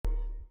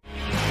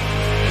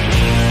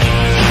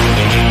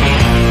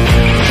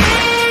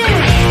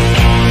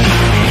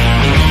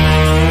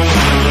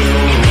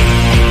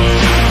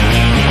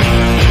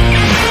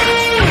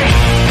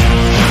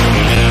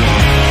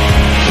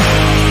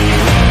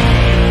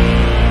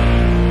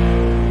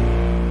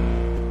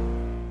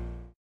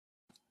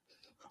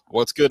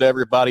What's good,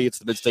 everybody? It's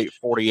the Mid-State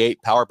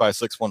 48, powered by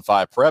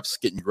 615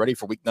 Preps, getting you ready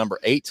for week number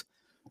 8.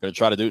 Going to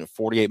try to do it in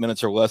 48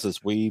 minutes or less,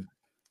 as we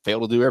fail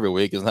to do every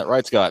week. Isn't that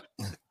right, Scott?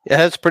 Yeah,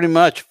 that's pretty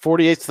much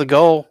 48's the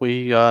goal.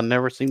 We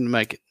never seem to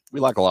make it. We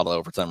like a lot of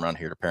overtime around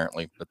here,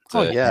 apparently. But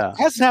it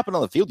hasn't happened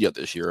on the field yet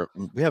this year.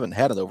 We haven't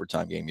had an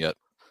overtime game yet.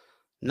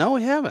 No,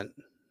 we haven't.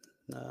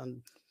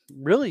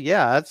 Really,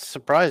 yeah, that's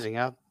surprising.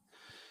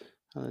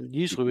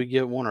 Usually we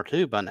get one or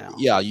two by now.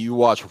 Yeah, you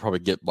watch. We'll probably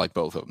get like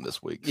both of them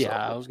this week.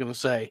 Yeah, so. I was going to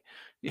say,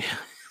 yeah,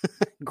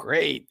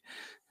 great.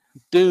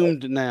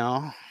 Doomed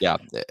now. Yeah,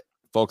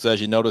 folks,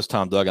 as you notice,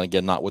 Tom Duggan,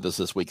 again, not with us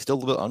this week. Still a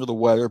little bit under the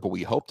weather, but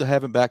we hope to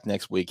have him back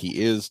next week.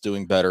 He is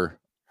doing better,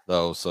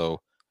 though, so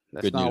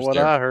that's good not news what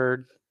there. I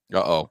heard.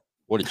 Uh-oh.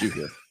 What did you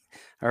hear?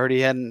 I heard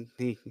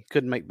he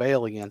couldn't make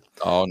bail again.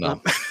 Oh, no.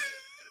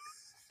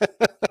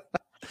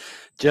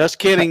 Just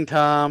kidding,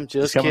 Tom.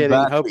 Just kidding.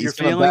 Back. Hope you're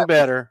feeling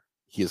better.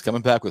 He is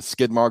coming back with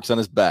skid marks on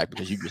his back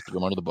because you just threw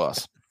him under the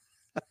bus.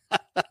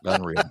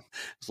 Unreal.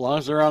 As long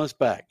as they're on his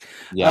back.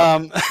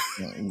 Yeah.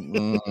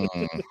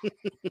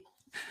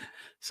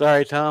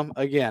 Sorry, Tom.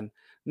 Again.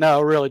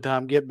 No, really,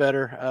 Tom. Get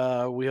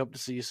better. We hope to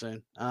see you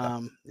soon.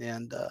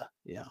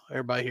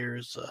 Everybody here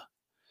is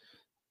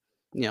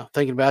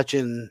thinking about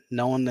you and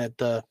knowing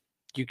that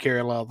you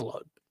carry a lot of the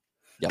load.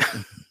 Yeah.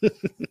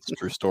 It's a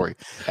true story.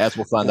 As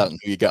we'll find out who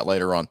you got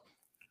later on.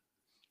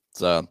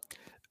 So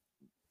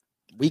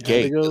week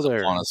 8 is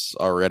upon us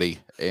already,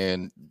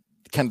 and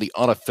kind of the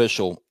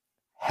unofficial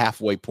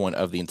halfway point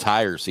of the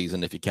entire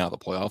season, if you count the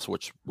playoffs,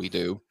 which we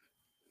do.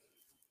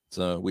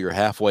 So we are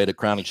halfway to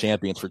crowning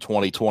champions for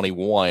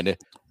 2021,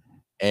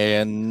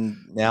 and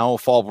now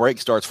fall break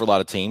starts for a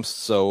lot of teams.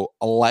 So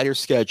a lighter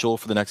schedule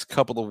for the next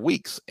couple of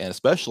weeks, and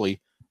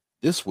especially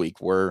this week,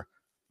 where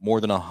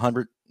more than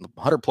 100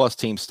 plus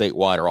teams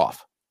statewide are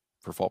off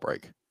for fall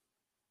break.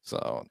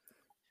 So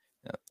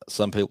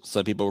some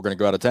people are going to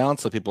go out of town.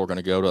 Some people are going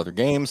to go to other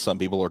games. Some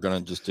people are going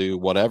to just do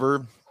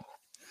whatever.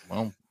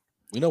 Well,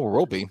 we know where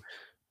we'll be.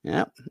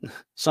 Yeah.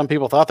 Some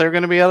people thought they were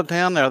going to be out of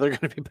town. Now they're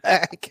going to be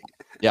back.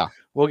 Yeah.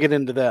 We'll get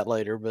into that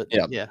later, but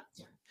yeah.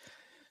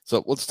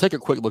 So let's take a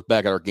quick look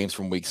back at our games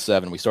from week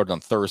 7. We started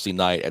on Thursday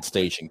night at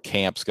Station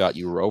Camp. Scott,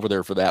 you were over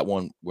there for that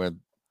one when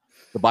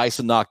the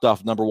Bison knocked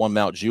off number 1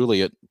 Mount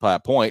Juliet by a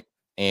point,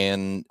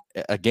 and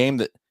a game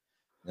that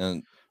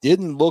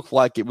didn't look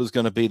like it was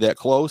going to be that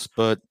close,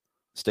 but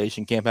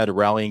Station Camp had to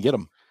rally and get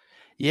them.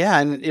 Yeah,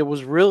 and it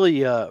was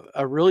really a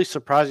really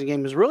surprising game.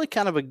 It was really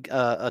kind of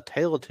a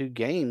tale of two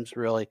games,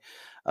 really.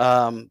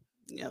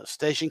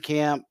 Station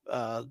Camp,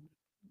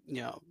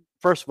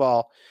 first of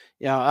all,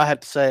 I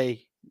have to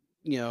say,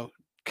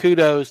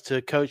 kudos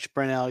to Coach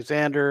Brent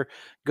Alexander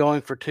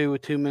going for 2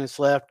 with 2 minutes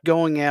left,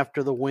 going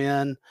after the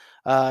win.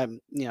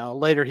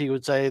 Later he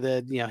would say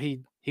that,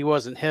 he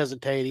wasn't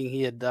hesitating.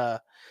 He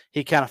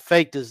kind of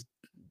faked his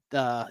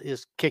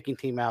kicking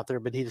team out there,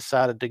 but he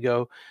decided to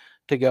go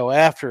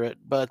after it.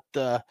 But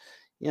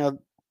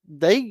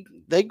they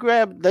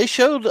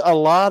showed a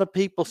lot of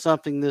people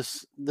something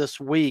this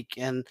week,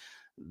 and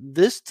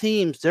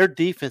their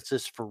defense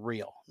is for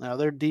real. Now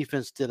their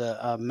defense did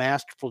a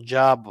masterful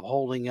job of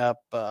holding up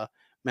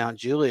Mount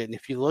Juliet, and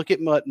if you look at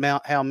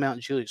how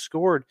Mount Juliet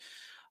scored,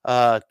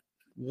 1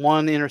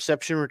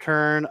 interception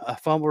return, a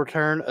fumble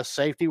return, a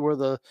safety where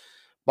the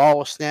ball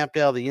was snapped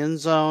out of the end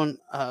zone.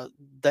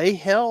 They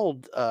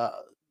held a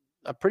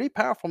pretty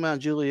powerful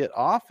Mount Juliet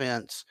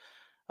offense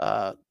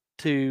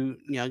to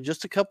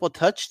just a couple of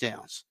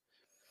touchdowns.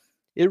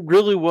 It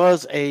really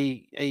was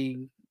a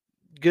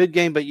good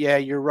game, but yeah,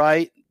 you're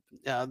right.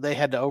 They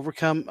had to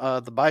overcome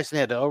the Bison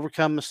had to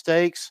overcome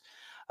mistakes.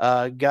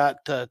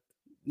 Got a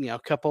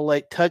couple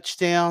late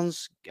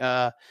touchdowns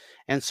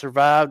and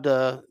survived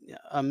a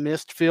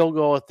missed field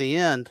goal at the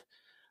end.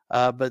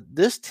 But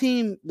this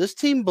team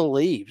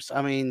believes.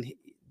 I mean,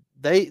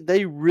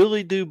 they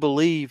really do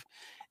believe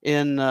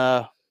in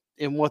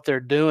what they're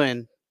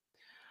doing.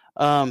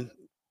 And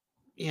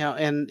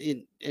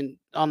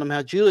on the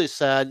Mount Juliet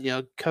side,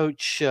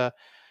 Coach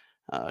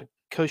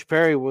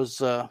Perry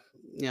was,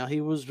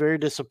 he was very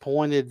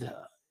disappointed,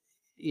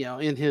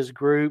 in his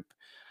group,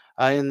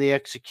 in the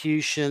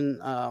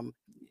execution.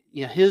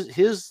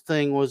 His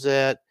thing was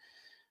that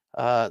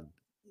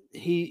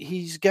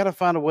he's got to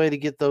find a way to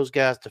get those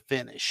guys to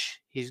finish.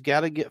 He's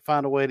got to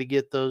find a way to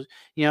get those.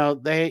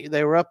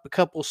 They were up a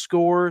couple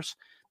scores.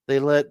 They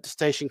let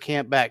Station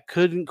Camp back.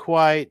 Couldn't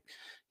quite,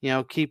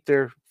 keep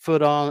their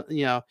foot on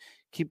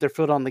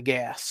the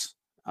gas.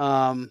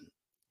 And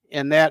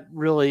that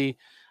really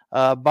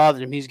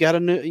bothered him. He's got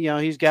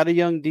a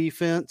young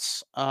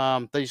defense.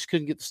 They just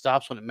couldn't get the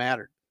stops when it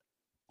mattered.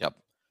 Yep.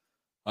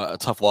 A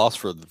tough loss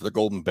for the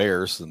Golden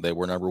Bears, and they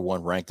were number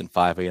 1 ranked in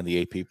 5A in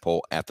the AP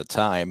poll at the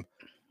time.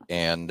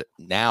 And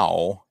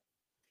now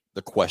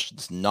the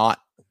question's not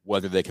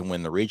whether they can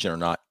win the region or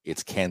not.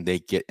 It's can they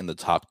get in the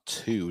top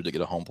 2 to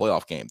get a home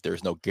playoff game.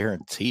 There's no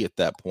guarantee at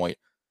that point,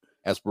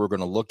 as we're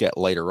going to look at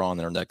later on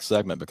in our next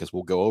segment, because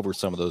we'll go over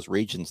some of those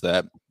regions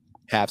that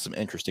have some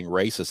interesting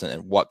races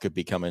and what could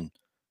be coming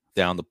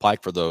down the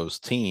pike for those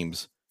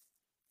teams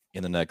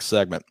in the next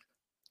segment.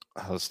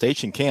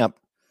 Station Camp,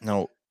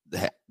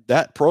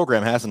 that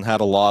program hasn't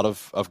had a lot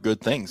of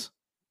good things.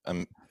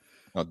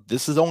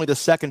 This is only the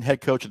second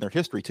head coach in their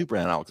history to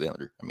Brandon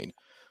Alexander. I mean,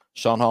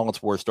 Sean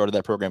Hollingsworth started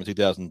that program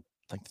in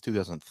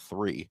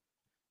 2003,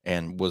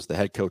 and was the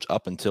head coach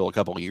up until a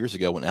couple of years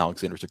ago when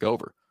Alexander took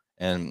over.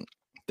 And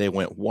they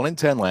went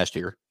 1-10 last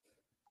year.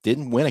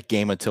 Didn't win a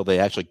game until they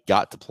actually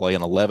got to play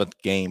an 11th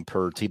game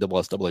per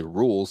TSSAA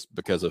rules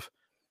because of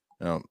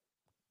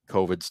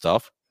COVID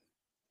stuff.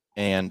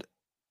 And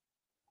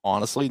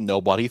honestly,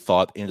 nobody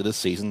thought into the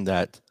season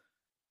that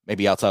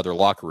maybe outside their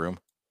locker room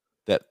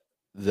that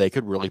they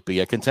could really be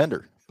a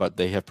contender. But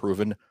they have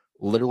proven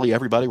literally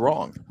everybody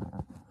wrong.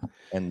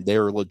 And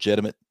they're a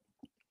legitimate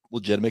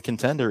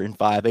contender in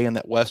 5A in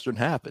that Western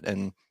half.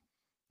 And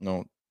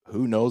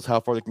who knows how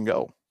far they can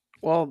go.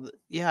 Well,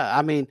 yeah,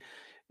 I mean,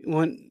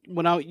 when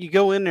you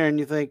go in there and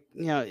you think,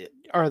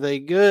 are they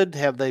good?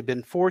 Have they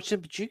been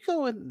fortunate? But you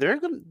go in,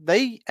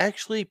 they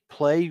actually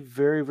play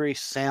very, very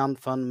sound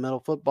fundamental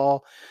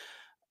football.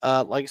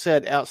 Like I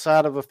said,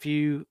 outside of a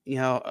few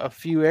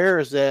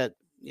errors that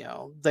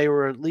they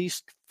were at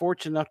least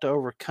fortunate enough to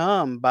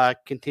overcome by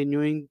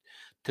continuing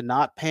to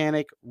not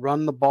panic,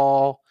 run the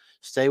ball,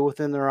 stay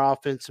within their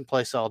offense, and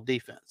play solid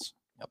defense.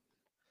 Yep.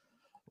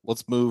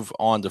 Let's move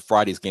on to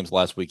Friday's games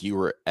last week. You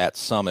were at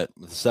Summit.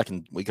 The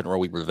second week in a row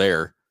we were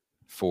there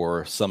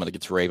for Summit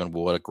against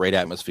Ravenwood. A great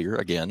atmosphere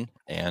again,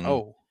 and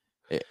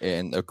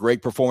a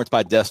great performance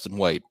by Destin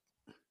Wade.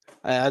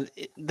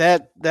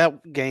 That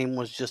game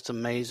was just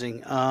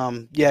amazing.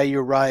 Yeah,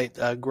 you're right.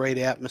 Great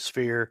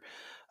atmosphere.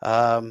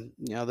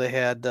 They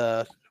had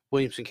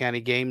Williamson County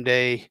game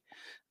day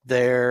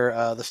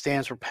there. The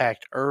stands were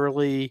packed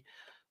early.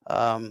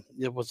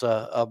 It was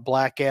a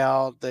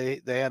blackout. They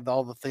had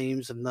all the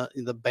themes and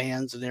the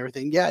bands and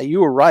everything. Yeah,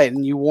 you were right,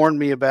 and you warned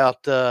me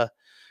about the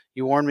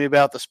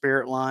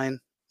Spirit line.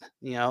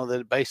 That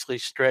it basically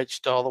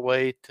stretched all the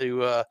way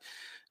to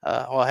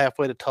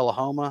halfway to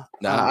Tullahoma.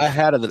 Now I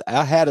had it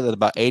at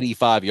about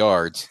 85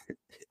 yards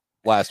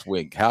last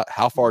week.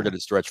 How far did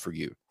it stretch for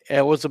you?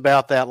 It was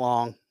about that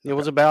long. It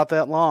was about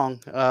that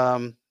long.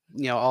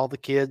 All the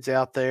kids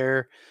out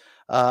there.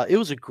 It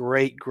was a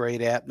great,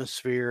 great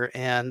atmosphere,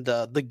 and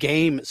the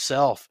game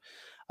itself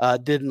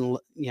it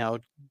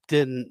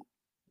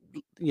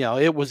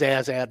was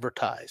as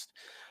advertised.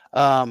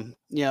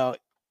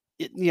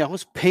 It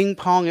was ping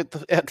pong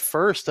at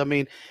first. I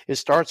mean, it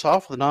starts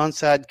off with an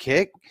onside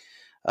kick.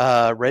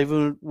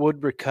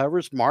 Ravenwood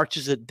recovers,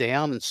 marches it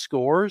down, and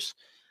scores.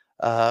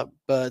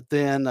 But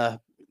then,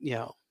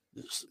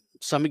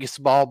 somebody gets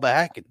the ball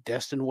back, and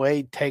Destin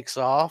Wade takes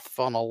off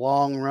on a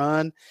long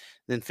run,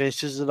 then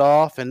finishes it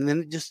off, and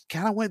then it just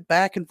kind of went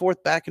back and forth.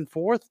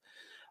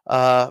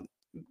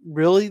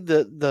 Really,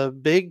 the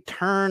big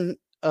turn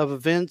of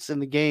events in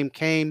the game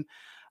came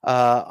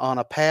on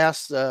a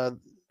pass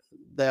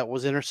that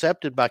was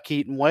intercepted by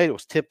Keaton Wade. It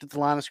was tipped at the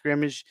line of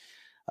scrimmage.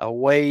 Keaton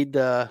Wade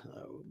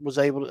was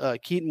able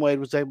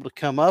to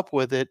come up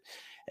with it,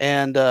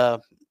 and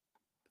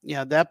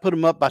that put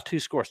them up by 2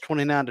 scores,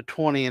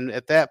 29-20. And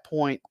at that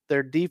point,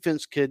 their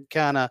defense could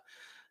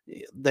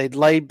they'd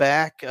laid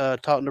back,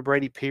 talking to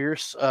Brady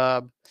Pierce.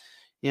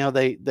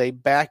 They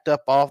backed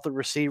up off the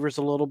receivers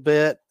a little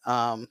bit.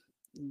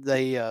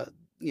 They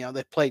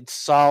played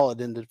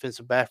solid in the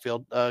defensive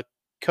backfield.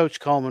 Coach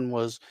Coleman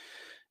was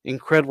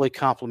incredibly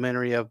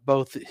complimentary of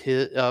both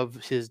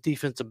his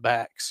defensive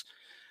backs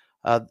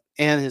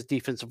and his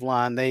defensive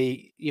line.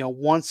 They,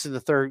 once in the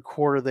third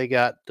quarter, they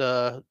got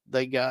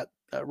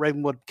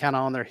Ravenwood kind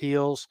of on their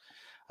heels.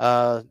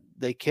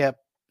 They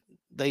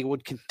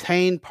would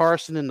contain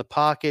Parson in the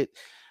pocket,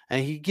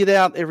 and he'd get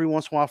out every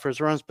once in a while for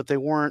his runs, but they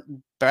weren't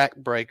back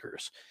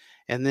breakers.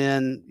 And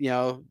then,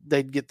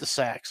 they'd get the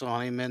sacks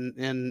on him,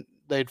 and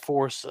they'd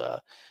force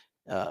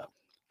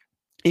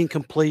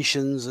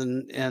incompletions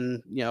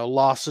and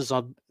losses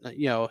on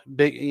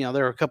big.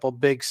 There were a couple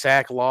of big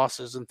sack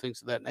losses and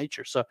things of that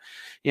nature. So,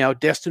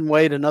 Destin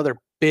Wade, another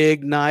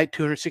big night,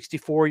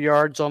 264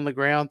 yards on the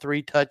ground,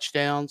 3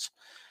 touchdowns.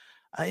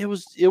 It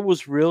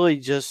was really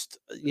just,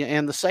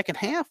 and the second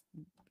half,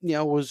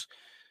 was,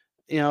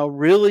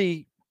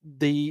 really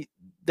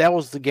that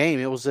was the game.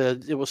 It was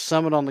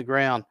Summit on the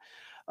ground.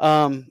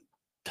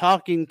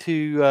 Talking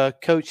to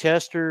Coach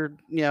Hester,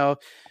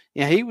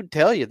 he would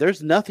tell you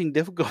there's nothing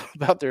difficult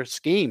about their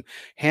scheme.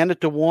 Hand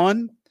it to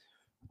 1,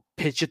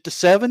 pitch it to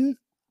 7.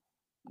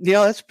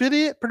 That's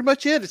pretty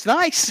much it. It's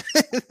nice.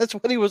 That's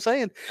what he was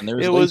saying. And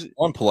there was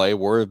one play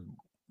where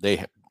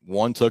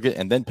one took it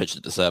and then pitched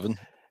it to 7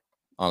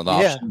 on an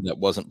option that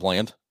wasn't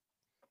planned.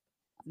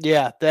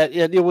 Yeah,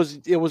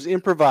 it was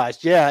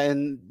improvised. Yeah,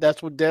 and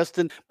that's what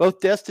both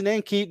Destin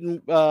and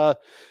Keaton. I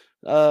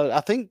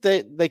think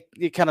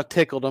it kind of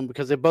tickled them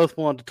because they both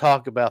wanted to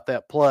talk about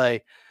that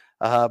play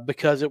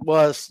because it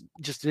was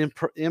just an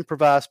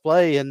improvised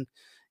play. And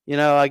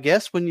I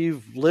guess when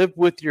you've lived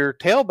with your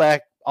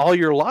tailback all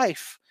your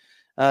life,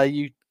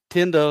 you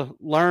tend to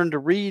learn to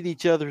read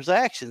each other's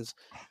actions.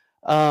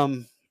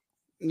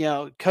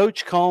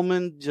 Coach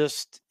Coleman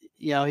just,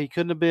 he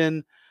couldn't have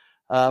been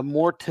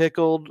more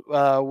tickled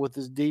with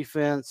his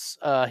defense.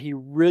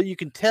 You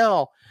can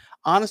tell,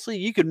 honestly,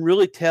 you can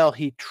really tell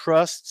he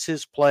trusts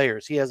his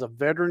players. He has a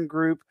veteran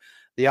group.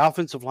 The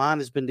offensive line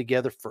has been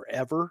together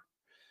forever.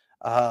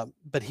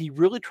 But he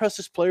really trusts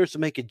his players to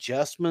make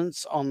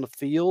adjustments on the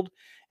field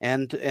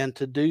and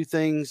to do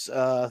things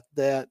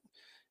that,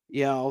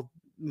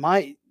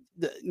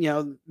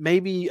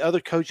 maybe other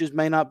coaches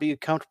may not be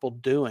comfortable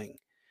doing.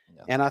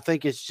 Yeah. And I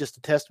think it's just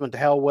a testament to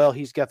how well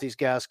he's got these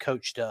guys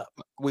coached up.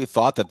 We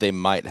thought that they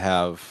might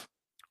have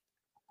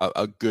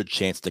a good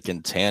chance to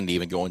contend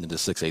even going into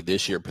 6A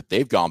this year, but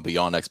they've gone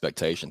beyond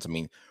expectations. I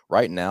mean,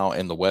 right now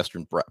in the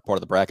western part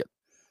of the bracket,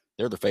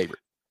 they're the favorite.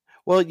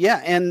 Well, yeah,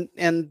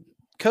 and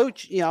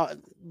Coach,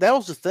 that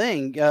was the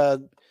thing.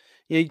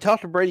 You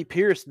talked to Brady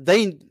Pierce.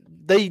 They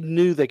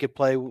knew they could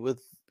play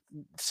with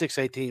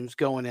 6A teams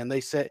going in.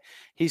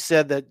 He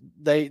said that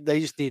they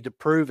just need to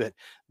prove it.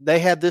 They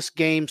had this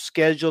game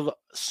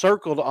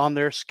circled on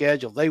their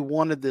schedule. They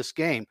wanted this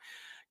game.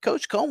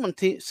 Coach Coleman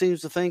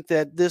seems to think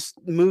that this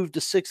move to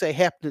 6A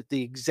happened at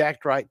the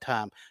exact right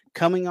time,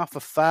 coming off a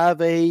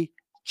 5A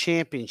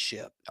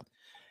championship.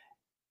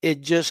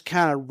 It just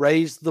kind of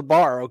raised the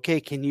bar.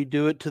 Okay, can you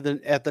do it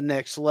at the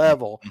next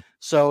level?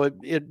 So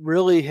it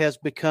really has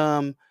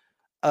become,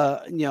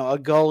 a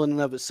goal in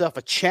and of itself,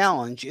 a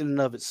challenge in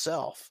and of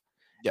itself.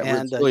 Yeah,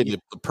 and it's really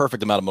the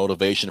perfect amount of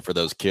motivation for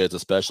those kids,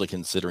 especially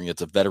considering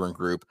it's a veteran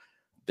group.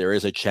 There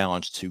is a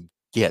challenge to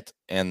get,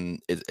 and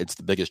it's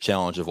the biggest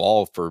challenge of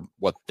all for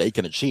what they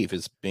can achieve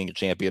is being a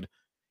champion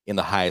in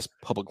the highest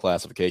public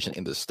classification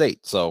in the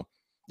state. So,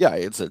 yeah,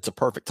 it's a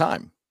perfect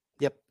time.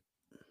 Yep.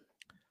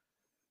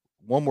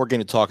 One more game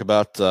to talk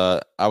about.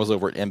 I was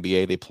over at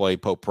NBA. They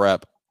played Pope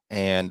Prep,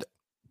 and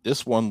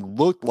this one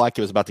looked like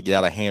it was about to get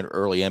out of hand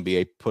early.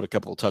 NBA put a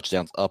couple of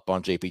touchdowns up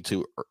on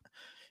JP2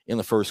 in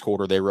the first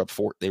quarter. They were up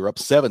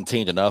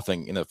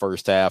 17-0 in the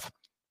first half,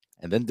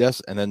 and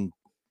then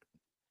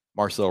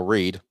Marcel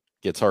Reed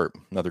gets hurt.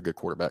 Another good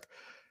quarterback.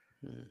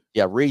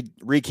 Yeah,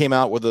 Reed came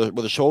out with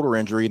a shoulder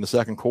injury in the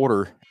second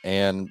quarter,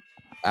 and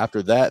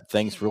after that,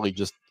 things really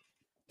just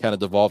kind of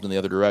devolved in the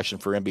other direction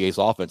for NBA's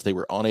offense. They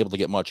were unable to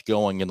get much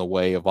going in the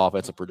way of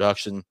offensive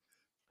production.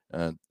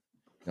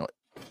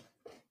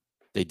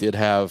 They did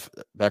have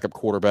backup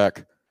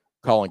quarterback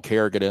Colin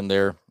Kerrigan in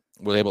there,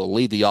 was able to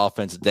lead the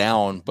offense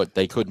down, but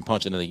they couldn't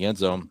punch into the end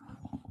zone.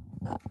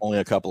 Only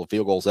a couple of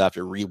field goals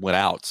after Reed went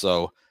out.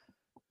 So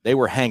they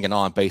were hanging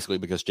on basically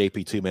because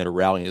JP2 made a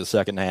rally in the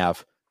second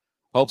half.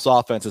 Pope's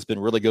offense has been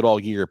really good all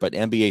year, but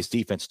NBA's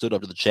defense stood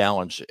up to the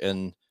challenge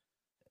and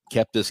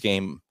kept this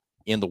game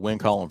in the win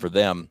column for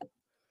them.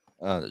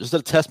 Just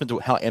a testament to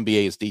how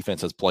NBA's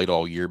defense has played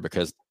all year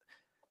because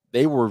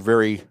they were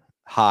very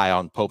high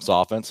on Pope's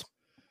offense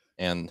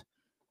and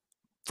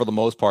for the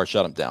most part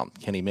shut him down.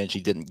 Kenny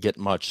Minchie didn't get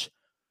much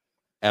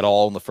at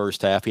all in the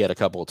first half. He had a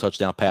couple of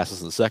touchdown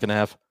passes in the second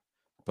half,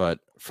 but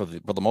for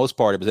the most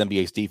part, it was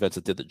NBA's defense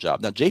that did the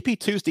job. Now,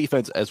 JP2's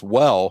defense as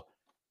well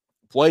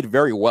played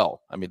very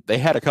well. I mean, they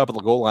had a couple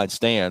of goal line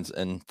stands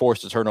and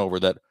forced a turnover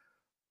that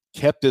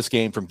kept this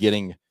game from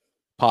getting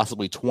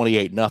possibly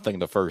 28-0 in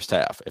the first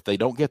half. If they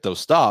don't get those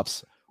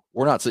stops,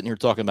 we're not sitting here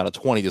talking about a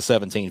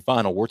 20-17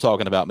 final. We're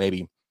talking about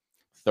maybe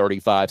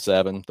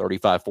 35-7,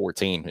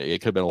 35-14. It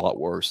could have been a lot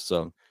worse.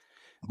 So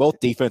both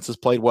defenses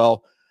played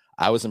well.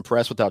 I was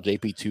impressed with how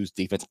JP2's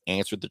defense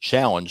answered the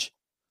challenge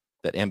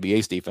that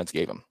NBA's defense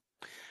gave him.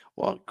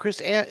 Well, Chris,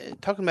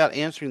 talking about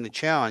answering the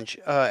challenge,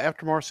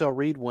 after Marcel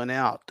Reed went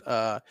out,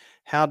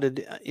 how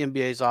did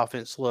NBA's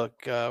offense look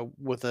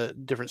with a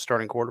different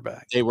starting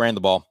quarterback? They ran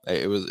the ball.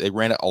 They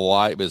ran it a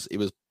lot. It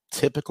was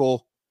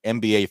typical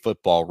NBA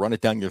football: run it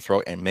down your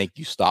throat and make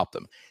you stop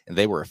them. And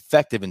they were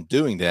effective in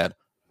doing that,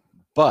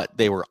 but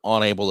they were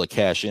unable to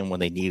cash in when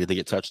they needed to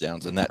get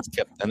touchdowns, and that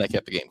kept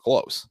the game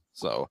close.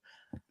 So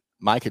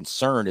my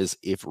concern is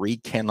if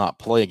Reed cannot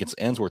play against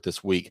Ensworth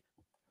this week,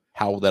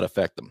 how will that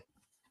affect them?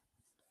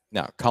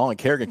 Now, Colin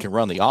Kerrigan can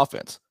run the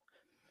offense,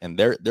 and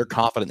they're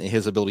confident in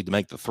his ability to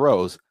make the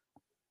throws,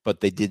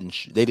 but they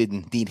didn't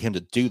need him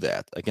to do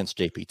that against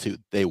JP2.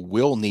 They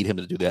will need him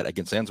to do that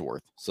against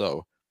Ensworth.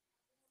 So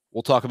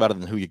we'll talk about it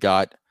in who you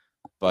got,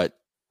 but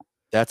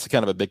that's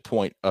kind of a big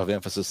point of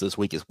emphasis this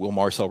week is will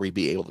Marcel Reed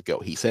be able to go?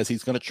 He says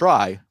he's going to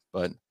try,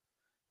 but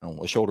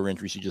with shoulder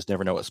injuries, you just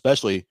never know,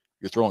 especially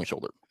your throwing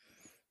shoulder.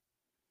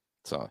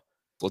 So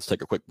let's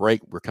take a quick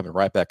break. We're coming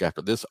right back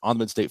after this on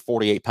the Mid-State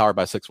 48, powered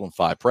by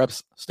 615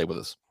 Preps. Stay with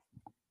us.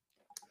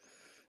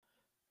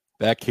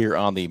 Back here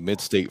on the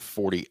Mid-State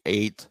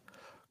 48.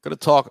 Going to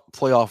talk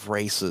playoff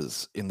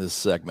races in this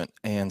segment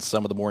and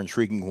some of the more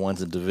intriguing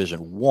ones in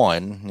Division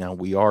 1. Now,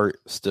 we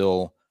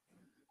still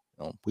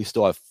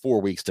have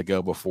 4 weeks to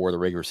go before the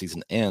regular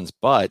season ends,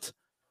 but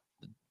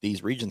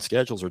these region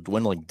schedules are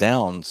dwindling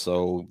down,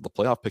 so the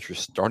playoff picture is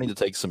starting to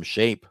take some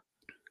shape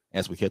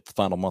as we hit the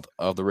final month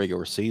of the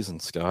regular season,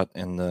 Scott.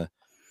 And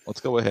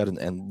let's go ahead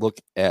and look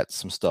at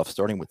some stuff,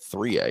 starting with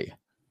 3A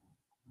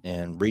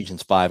and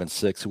regions 5 and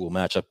 6, who will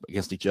match up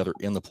against each other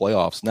in the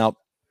playoffs. Now,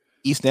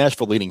 East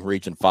Nashville leading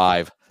Region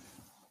 5.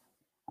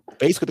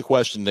 basically the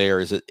question there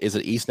is it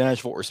East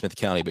Nashville or Smith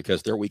County,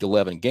 because their Week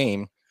 11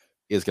 game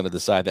is going to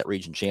decide that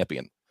region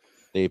champion.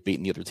 They've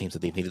beaten the other teams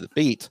that they've needed to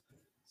beat,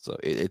 so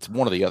it's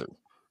one or the other.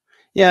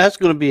 Yeah, that's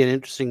going to be an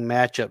interesting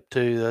matchup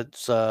too.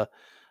 That's a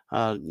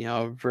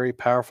very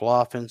powerful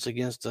offense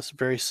against a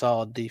very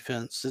solid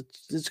defense.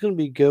 It's going to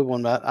be a good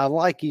one. But I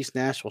like East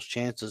Nashville's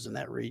chances in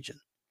that region.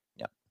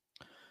 Yeah,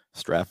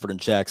 Stratford and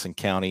Jackson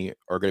County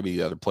are going to be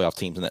the other playoff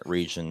teams in that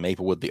region.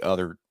 Maplewood,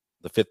 the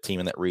fifth team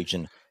in that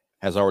region,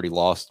 has already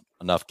lost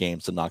enough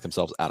games to knock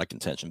themselves out of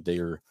contention. They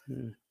are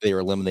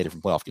eliminated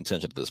from playoff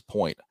contention at this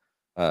point.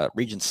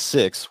 Region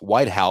 6,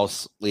 White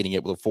House leading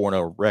it with a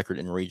 4-0 record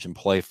in region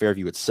play.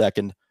 Fairview at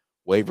second,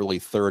 Waverly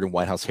third, and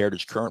White House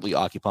Heritage currently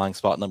occupying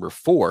spot number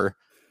 4.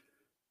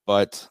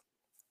 But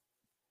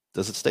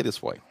does it stay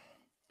this way?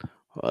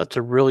 Well, that's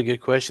a really good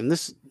question.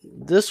 This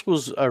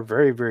was a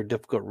very, very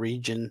difficult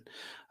region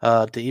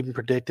to even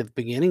predict at the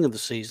beginning of the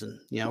season.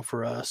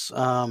 For us,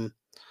 I'm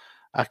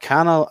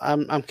kind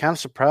of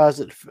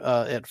surprised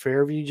at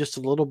Fairview just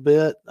a little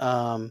bit.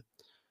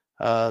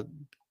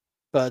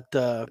 But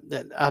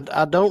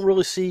I don't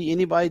really see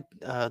anybody.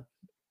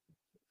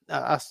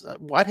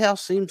 White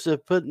House seems to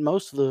have put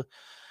most of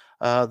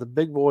the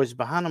big boys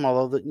behind them.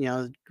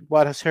 Although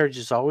White House Heritage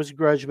is always a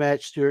grudge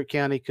match. Stewart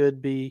County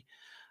could be,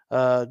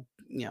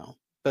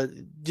 but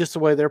just the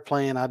way they're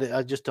playing,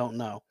 I just don't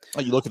know.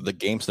 You look at the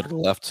games that are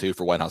left too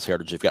for White House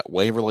Heritage. You've got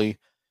Waverly,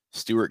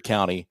 Stewart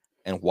County,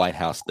 and White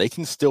House. They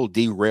can still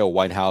derail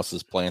White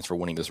House's plans for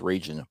winning this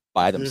region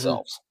by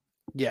themselves.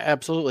 Yeah,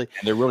 absolutely.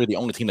 And they're really the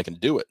only team that can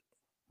do it.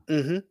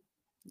 Mm-hmm.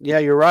 Yeah,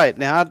 you're right.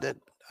 Now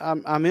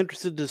I'm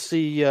interested to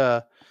see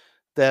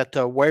that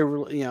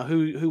Waverly,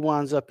 who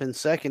winds up in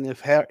second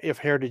if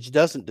Heritage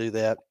doesn't do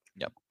that.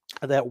 Yep.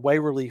 That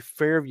Waverly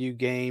Fairview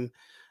game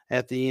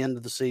at the end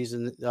of the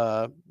season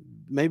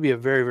may be a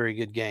very, very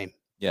good game.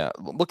 Yeah,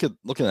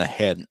 looking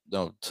ahead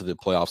to the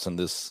playoffs in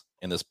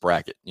this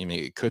bracket.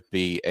 It could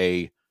be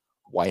a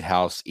White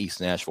House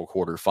East Nashville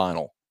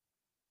quarterfinal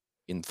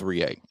in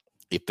 3A.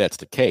 If that's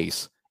the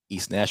case,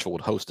 East Nashville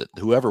would host it.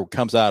 Whoever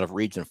comes out of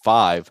Region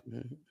 5,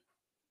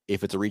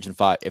 if it's a Region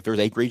 5, if there's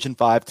a Region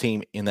 5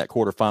 team in that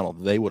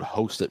quarterfinal, they would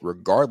host it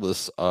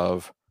regardless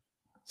of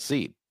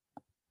seed,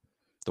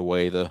 the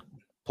way the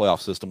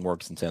playoff system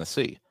works in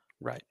Tennessee.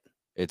 Right.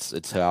 It's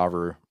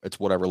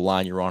whatever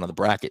line you're on in the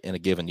bracket in a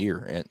given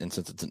year. And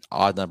since it's an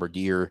odd-numbered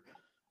year,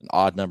 an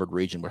odd-numbered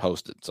region would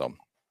host it. So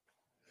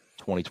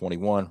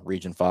 2021,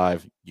 Region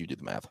 5, you do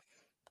the math.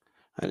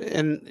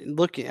 And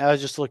I was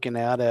just looking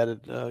out at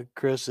it,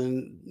 Chris,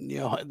 and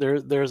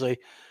there's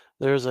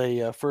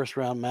a first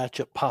round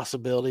matchup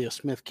possibility of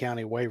Smith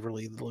County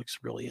Waverly that looks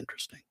really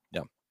interesting.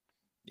 Yeah.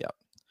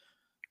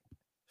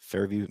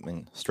 Fairview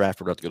and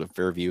Stratford have to go to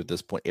Fairview at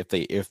this point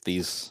if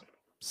these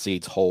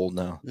seeds hold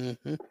now.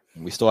 Mm-hmm.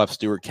 We still have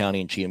Stewart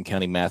County and Cheatham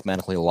County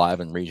mathematically alive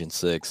in Region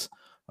 6.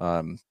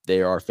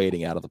 They are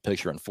fading out of the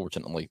picture,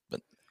 unfortunately, but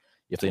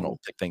if they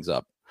don't pick things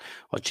up.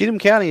 Well, Cheatham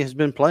County has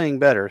been playing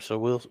better, so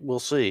we'll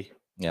see.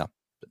 Yeah.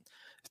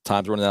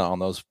 Time's running out on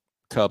those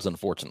Cubs,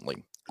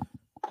 unfortunately.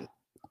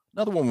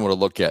 Another one we want to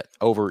look at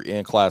over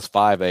in Class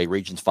 5A,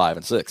 Regions 5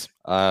 and 6.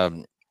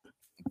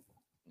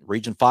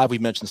 Region 5, we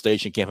mentioned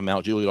Station Camp in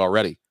Mount Juliet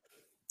already.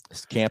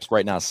 This camp's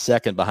right now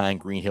second behind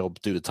Green Hill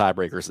due to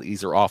tiebreakers.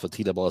 These are off the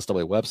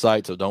TSSA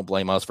website, so don't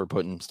blame us for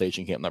putting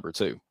Station Camp number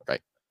 2. Okay.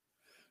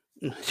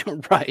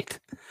 Right.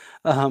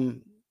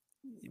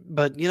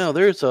 But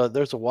there's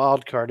a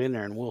wild card in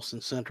there in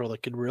Wilson Central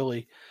that could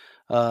really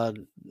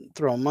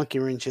throw a monkey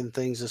wrench in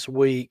things this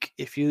week.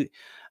 If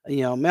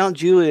Mount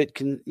Juliet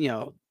can,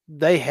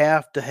 they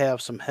have to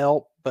have some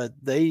help, but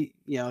they,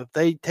 if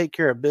they take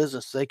care of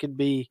business, they could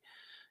be,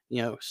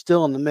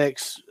 still in the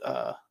mix,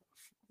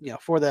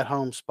 for that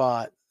home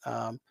spot.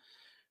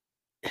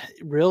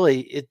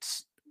 Really,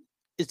 it's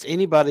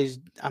anybody's.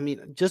 I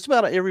mean, just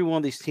about every one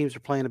of these teams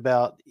are playing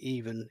about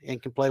even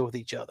and can play with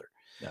each other.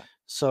 Yeah.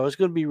 So it's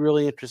going to be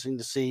really interesting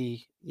to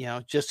see,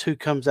 just who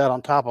comes out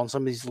on top on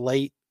some of these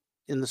late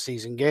in the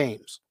season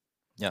games.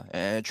 Yeah,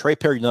 and Trey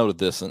Perry noted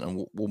this,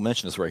 and we'll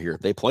mention this right here.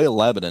 They play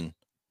Lebanon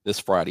this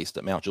Friday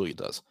that Mount Juliet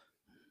does.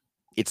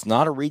 It's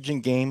not a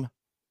region game,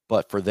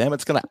 but for them,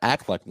 it's going to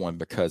act like one,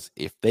 because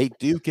if they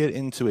do get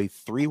into a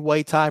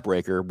 3-way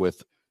tiebreaker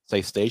with,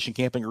 say, Station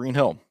Camp and Green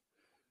Hill,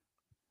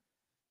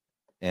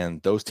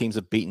 and those teams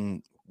have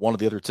beaten one of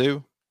the other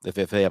two, if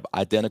they have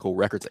identical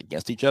records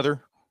against each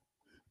other,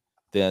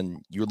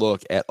 then you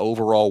look at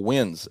overall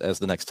wins as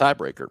the next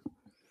tiebreaker.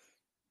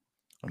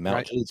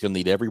 Mount Juliet's going to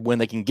need every win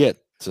they can get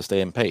to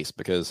stay in pace,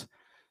 because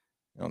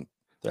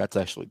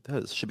that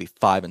should be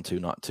 5-2,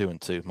 not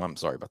 2-2. I'm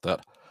sorry about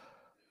that.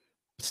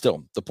 But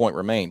still, the point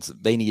remains: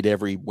 they need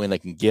every win they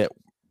can get,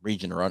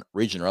 region or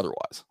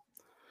otherwise.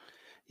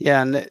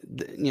 Yeah, and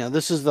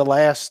this is the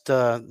last.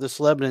 This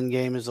Lebanon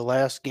game is the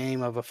last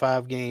game of a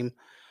 5-game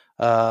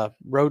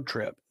road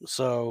trip,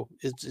 so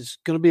it's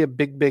going to be a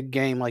big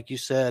game, like you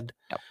said.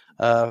 Yep.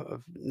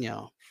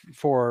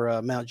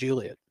 For Mount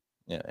Juliet.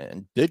 Yeah,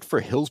 and big for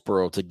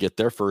Hillsboro to get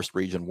their first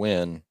region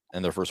win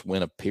and their first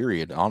win of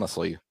period,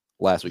 honestly,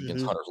 last week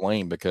against Hunter's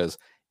Lane, because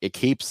it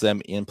keeps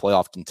them in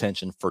playoff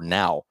contention for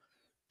now.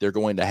 They're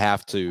going to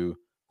have to,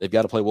 they've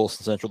got to play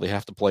Wilson Central. They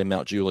have to play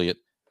Mount Juliet.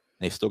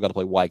 They've still got to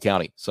play White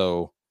County.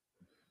 So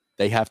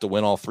they have to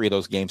win all 3 of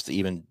those games to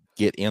even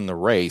get in the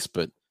race.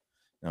 But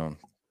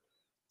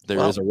there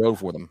is a road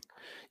for them.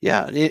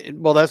 Yeah.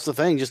 Well, that's the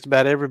thing. Just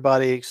about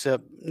everybody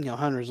except,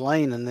 Hunter's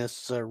Lane in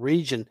this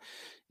region,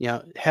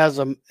 has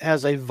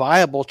a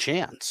viable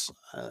chance.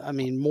 I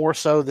mean, more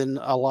so than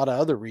a lot of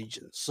other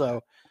regions.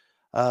 So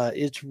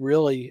it's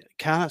really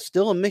kind of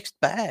still a mixed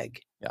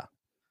bag.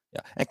 Yeah.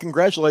 And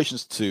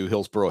congratulations to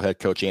Hillsboro head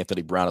coach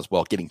Anthony Brown as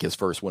well, getting his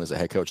first win as a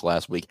head coach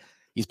last week.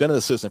 He's been an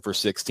assistant for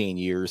 16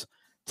 years,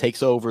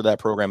 takes over that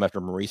program after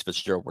Maurice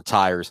Fitzgerald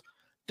retires.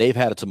 They've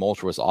had a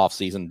tumultuous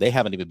offseason. They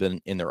haven't even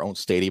been in their own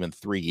stadium in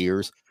 3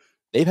 years.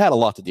 They've had a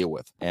lot to deal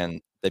with,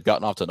 and they've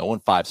gotten off to an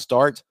 0-5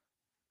 start.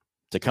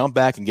 To come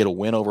back and get a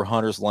win over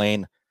Hunter's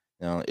Lane,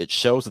 it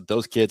shows that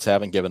those kids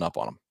haven't given up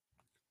on them.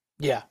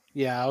 Yeah.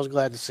 I was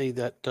glad to see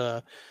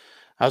that.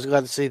 I was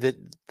glad to see that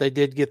they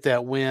did get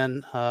that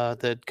win,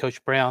 that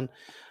Coach Brown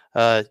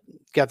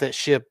got that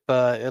ship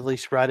at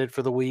least righted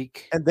for the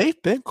week. And they've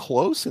been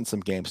close in some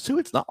games, too.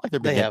 It's not like they're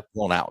being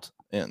blown out.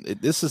 And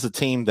this is a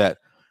team that,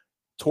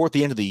 toward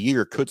the end of the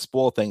year, could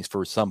spoil things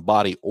for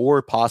somebody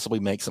or possibly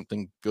make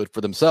something good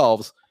for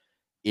themselves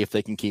if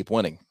they can keep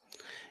winning.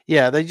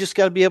 Yeah, they just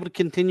got to be able to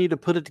continue to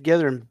put it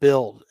together and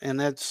build. And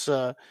that's,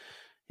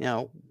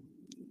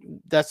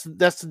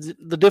 that's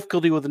the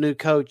difficulty with a new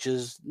coach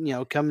is,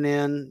 coming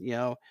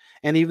in,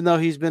 and even though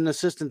he's been an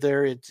assistant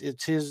there,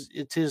 it's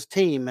his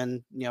team,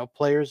 and,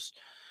 players,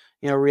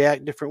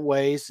 react different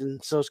ways.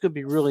 And so it's going to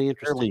be really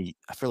interesting.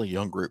 A fairly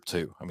young group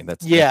too. I mean,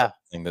 that's the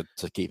thing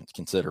to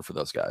consider for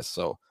those guys.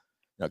 So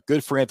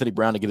good for Anthony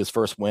Brown to get his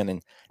first win,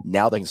 and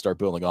now they can start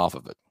building off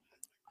of it.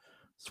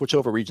 Switch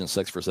over Region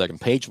 6 for a second.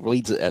 Page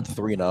leads it at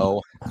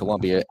 3-0.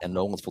 Columbia and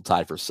Nolensville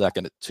tied for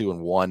second at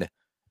 2-1.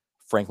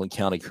 Franklin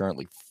County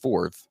currently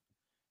 4th.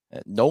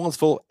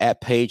 Nolensville at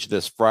Page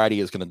this Friday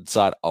is going to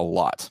decide a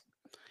lot.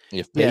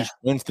 If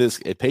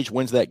Page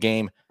wins that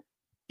game,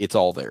 it's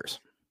all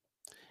theirs.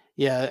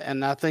 Yeah,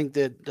 and I think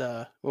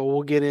that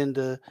we'll get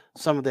into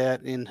some of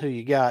that in who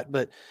you got,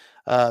 but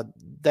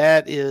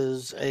that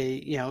is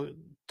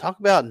talk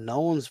about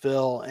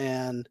Nolensville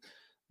and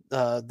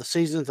the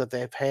seasons that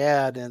they've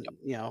had, and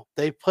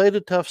they've played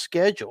a tough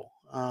schedule.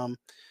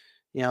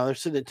 They're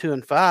sitting at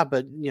 2-5,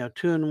 but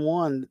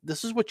 2-1.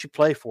 This is what you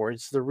play for.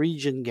 It's the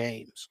region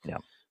games. Yeah.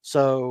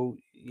 So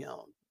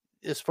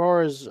as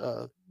far as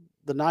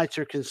the Knights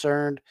are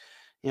concerned,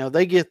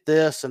 they get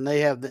this, and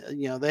they have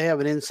they have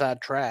an inside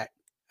track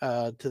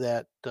to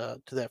that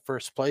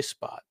first place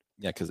spot.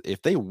 Yeah, because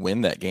if they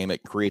win that game,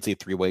 it creates a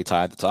 3-way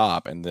tie at the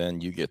top, and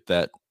then you get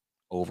that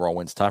overall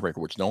wins tiebreaker,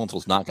 which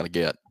Nolensville's not going to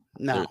get.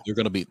 No, they're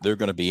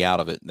going to be out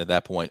of it at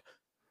that point,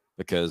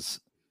 because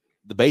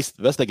the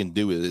best they can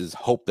do is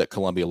hope that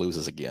Columbia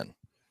loses again.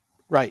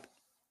 Right.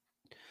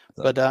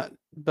 So. But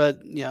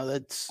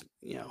that's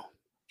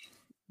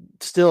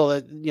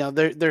still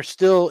they're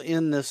still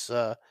in this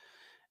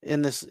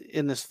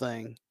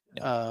thing.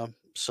 Yeah.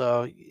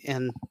 So,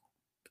 and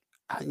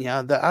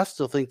I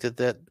still think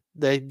that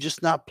they've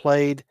just not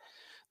played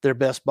their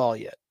best ball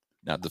yet.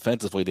 Now,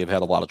 defensively, they've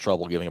had a lot of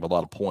trouble giving up a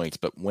lot of points,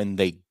 but when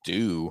they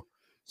do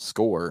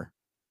score,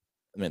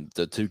 I mean,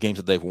 the 2 games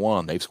that they've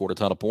won, they've scored a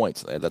ton of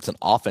points. That's an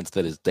offense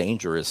that is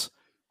dangerous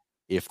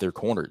if they're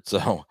cornered.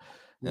 So,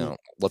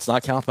 let's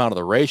not count them out of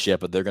the race yet,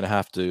 but they're going to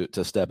have to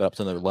step up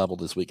to another level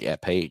this week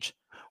at Page.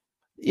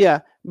 Yeah,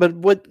 but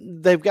what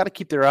they've got to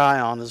keep their eye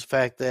on is the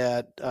fact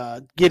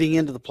that getting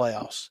into the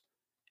playoffs,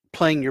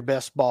 playing your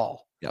best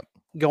ball,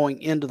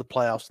 going into the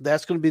playoffs,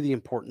 that's going to be the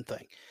important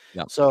thing.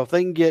 Yep. So if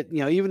they can get,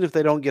 even if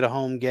they don't get a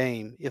home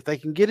game, if they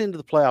can get into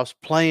the playoffs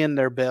playing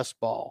their best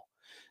ball,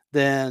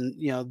 then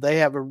they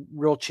have a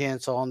real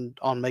chance on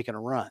making a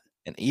run.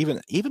 And even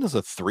as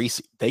a 3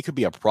 seed, they could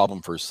be a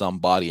problem for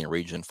somebody in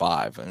Region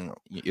 5. And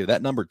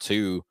that number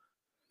 2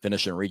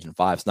 finish in Region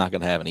 5 is not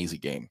going to have an easy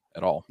game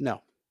at all.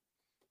 No.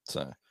 So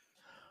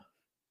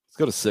let's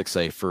go to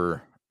 6A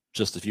for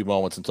just a few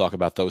moments and talk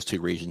about those 2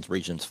 regions,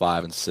 Regions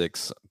 5 and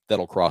 6.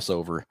 That'll cross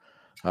over.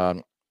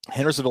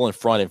 Hendersonville in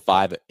front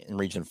in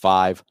Region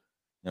 5.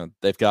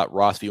 They've got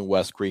Rossview and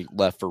West Creek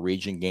left for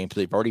region games.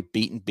 They've already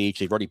beaten Beach.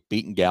 They've already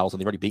beaten Galveston.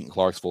 They've already beaten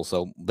Clarksville.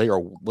 So they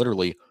are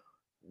literally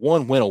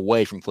 1 win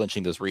away from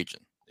clinching this region.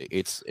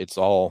 It's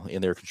all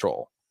in their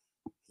control.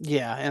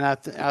 Yeah, and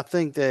I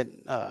think that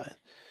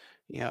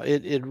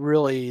it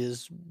really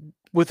is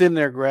within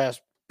their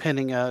grasp,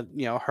 pending a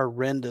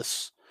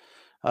horrendous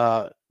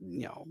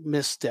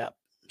misstep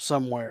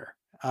somewhere.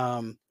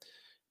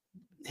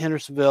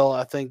 Hendersonville,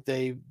 I think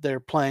they're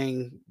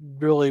playing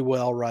really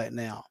well right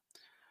now.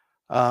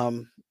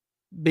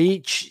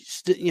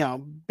 Beach,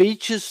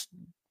 Beach has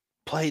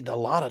played a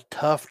lot of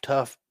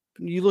tough.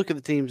 You look at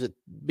the teams that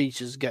Beach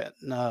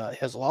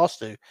has lost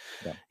to.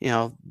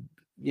 Yeah.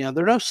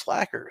 They're no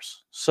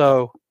slackers.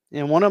 So,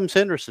 and one of them's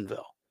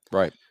Hendersonville.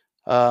 Right.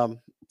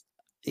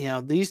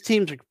 These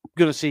teams are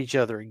going to see each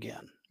other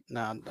again.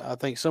 Now, I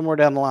think somewhere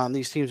down the line,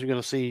 these teams are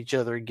going to see each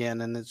other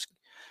again, and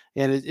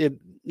and it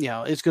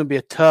it's going to be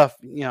a tough.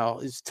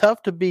 It's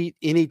tough to beat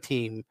any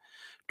team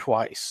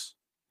twice.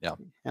 Yeah,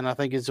 and I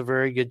think it's a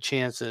very good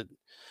chance that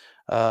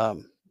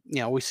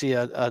we see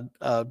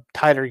a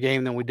tighter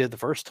game than we did the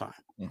first time.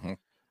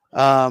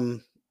 Mm-hmm.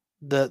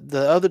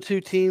 The other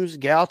two teams,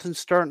 Gallatin's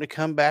starting to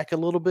come back a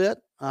little bit.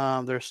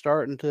 They're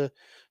starting to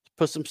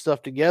put some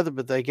stuff together,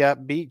 but they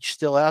got Beach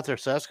still out there,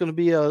 so that's going to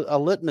be a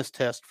litmus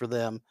test for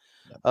them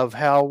of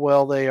how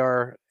well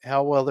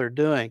they're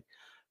doing.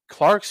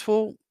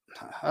 Clarksville,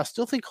 I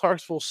still think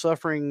Clarksville's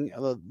suffering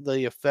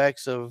the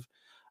effects of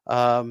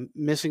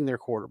missing their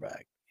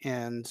quarterback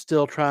and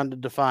still trying to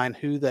define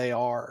who they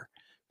are,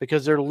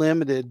 because they're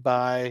limited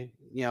by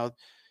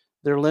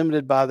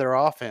their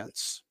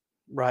offense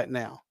right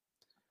now.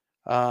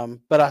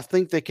 But I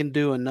think they can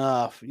do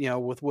enough,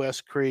 with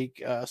West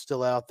Creek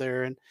still out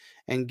there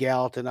and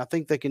Gallatin. I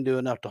think they can do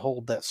enough to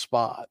hold that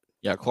spot.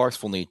 Yeah,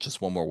 Clarksville needs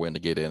just one more win to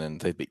get in,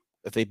 and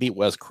if they beat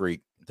West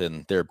Creek,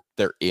 then they're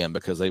in,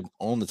 because they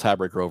own the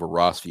tiebreaker over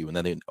Rossview, and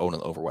then they own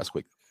it over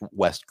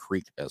West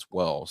Creek as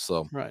well.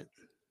 So right,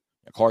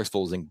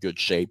 Clarksville is in good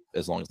shape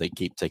as long as they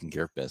keep taking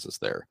care of business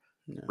there.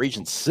 Yeah.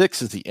 Region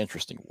 6 is the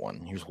interesting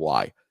one. Here's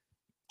why.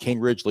 Cane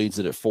Ridge leads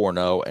it at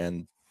 4-0,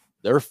 and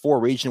their 4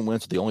 region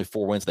wins are the only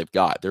 4 wins they've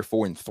got. They're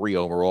 4-3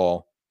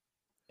 overall,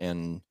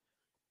 and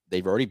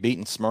they've already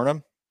beaten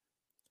Smyrna,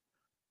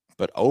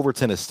 but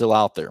Overton is still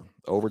out there.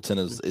 Overton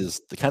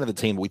is the kind of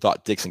the team we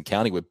thought Dixon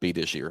County would be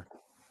this year.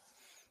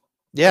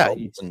 Yeah,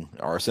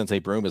 our Sensei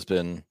Broom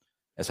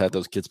has had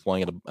those kids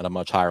playing at a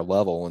much higher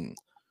level, and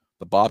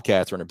the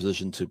Bobcats are in a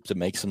position to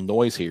make some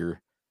noise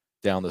here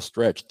down the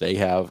stretch. They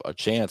have a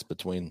chance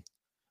between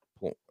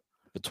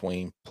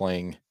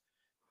playing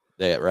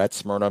at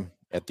Smyrna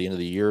at the end of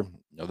the year.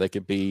 They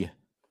could be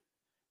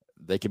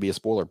a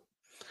spoiler.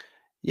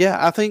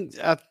 Yeah, I think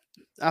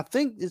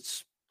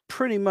it's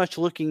pretty much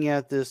looking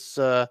at this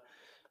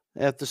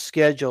at the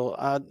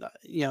schedule.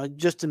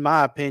 Just in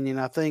my opinion,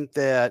 I think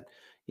that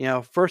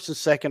first and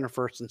second, or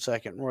first and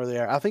second, where they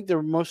are. I think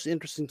the most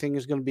interesting thing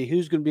is going to be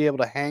who's going to be able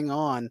to hang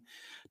on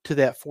to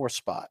that 4th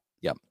spot.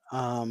 Yep.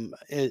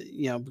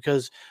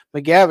 Because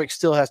McGavock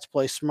still has to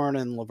play Smyrna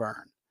and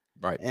Laverne.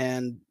 Right.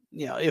 And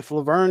if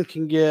Laverne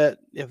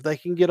if they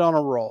can get on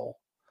a roll,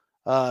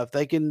 if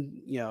they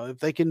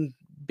can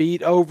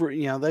beat over,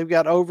 they've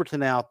got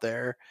Overton out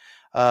there.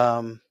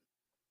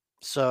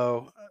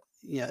 So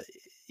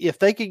if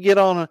they could get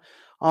on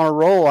a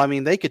roll, I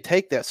mean, they could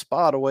take that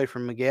spot away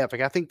from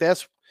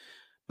McGavock.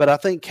 But I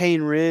think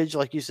Cane Ridge,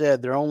 like you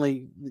said, they're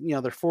only,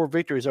 their 4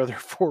 victories are their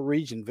 4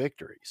 region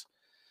victories.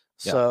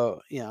 Yeah.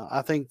 So,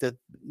 I think that,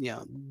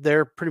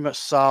 they're pretty much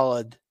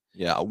solid.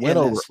 Yeah. A win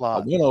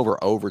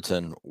over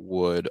Overton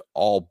would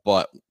all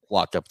but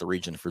lock up the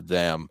region for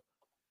them,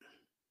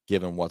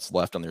 given what's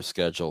left on their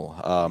schedule.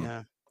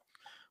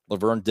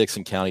 Laverne,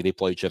 Dixon County, they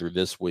play each other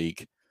this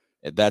week.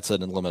 That's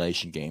an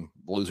elimination game.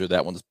 The loser of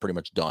that one's pretty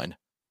much done.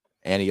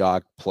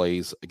 Antioch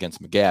plays against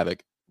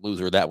McGavock.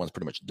 Loser of that one's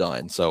pretty much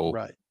done. So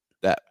right.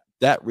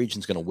 that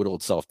region's going to whittle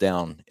itself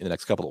down in the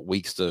next couple of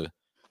weeks to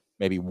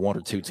maybe 1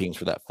 or 2 teams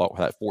for that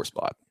 4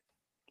 spot.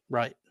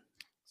 Right.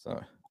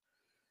 So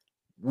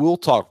we'll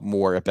talk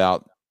more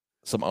about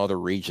some other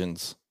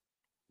regions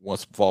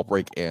once fall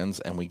break ends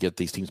and we get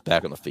these teams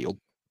back on the field,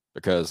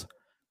 because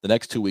the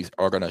next 2 weeks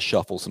are going to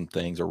shuffle some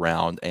things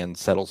around and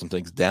settle some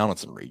things down in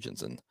some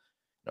regions. And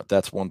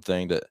that's one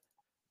thing that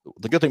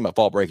the good thing about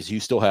fall break is you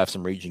still have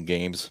some region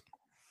games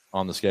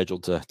on the schedule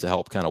to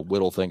help kind of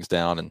whittle things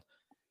down and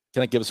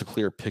kind of give us a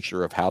clear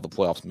picture of how the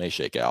playoffs may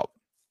shake out.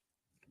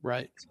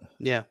 Right.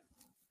 Yeah.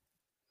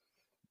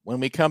 When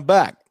we come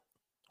back,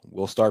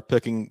 we'll start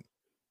picking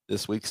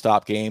this week's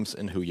top games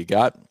and who you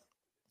got.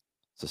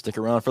 So stick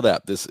around for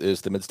that. This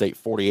is the Midstate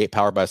 48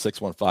 powered by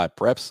 615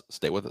 Preps.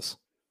 Stay with us.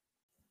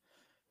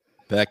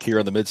 Back here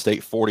on the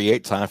Midstate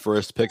 48, time for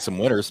us to pick some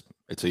winners.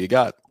 It's who you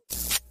got.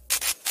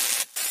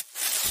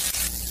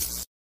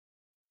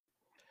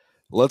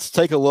 Let's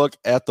take a look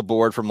at the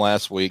board from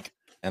last week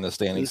and the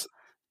standings.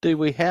 Do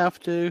we have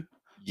to?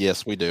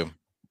 Yes, we do.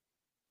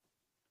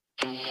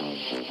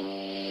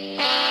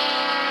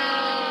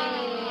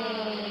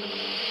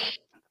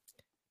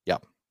 Yeah.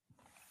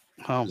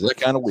 Oh, that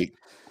kind of week.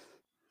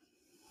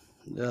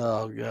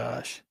 Oh,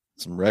 gosh.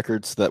 Some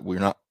records that we're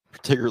not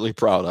particularly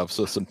proud of,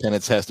 so some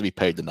penance has to be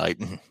paid tonight.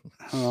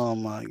 Oh,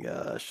 my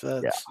gosh.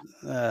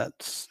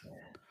 That's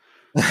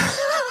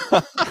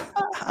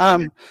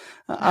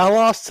I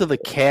lost to the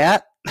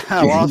cat.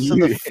 I lost to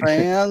the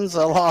fans.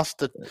 I lost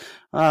to.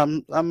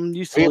 I'm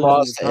used to. We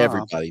lost to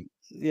everybody.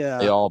 Yeah,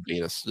 they all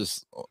beat us.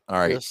 Just all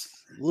right. Just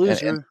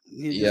loser.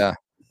 Yeah,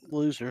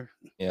 loser.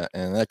 Yeah,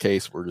 and in that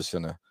case, we're just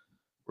gonna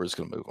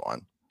move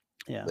on.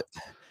 Yeah.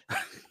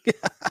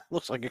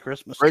 Looks like a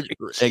Christmas tree.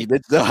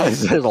 It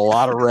does. There's a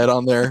lot of red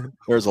on there.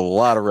 There's a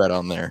lot of red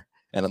on there,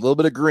 and a little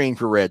bit of green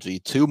for Reggie.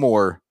 2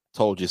 more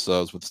told you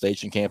so's with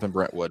Station Camp in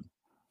Brentwood.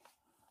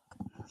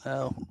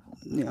 Well,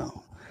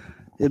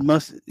 it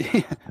must.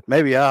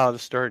 Maybe I'll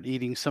just start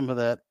eating some of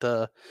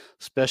that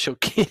special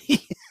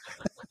kitty.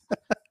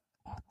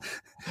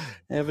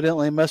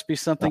 Evidently, it must be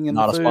something in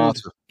not the a food.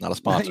 sponsor. Not a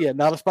sponsor. Yeah,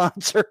 not a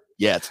sponsor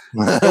yet.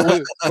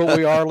 but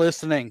we are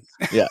listening.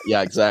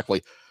 Yeah,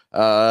 exactly.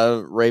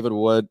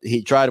 Ravenwood.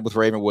 He tried it with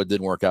Ravenwood,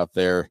 didn't work out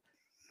there.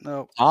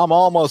 No. Tom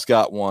almost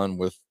got one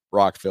with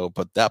Rockville,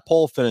 but that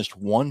poll finished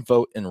 1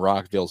 vote in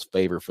Rockville's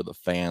favor for the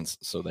fans,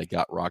 so they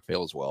got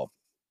Rockville as well.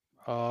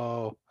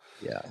 Oh,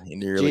 yeah, he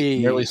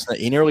nearly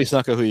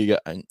snuck a who you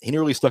got. He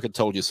nearly stuck a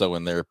told you so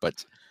in there,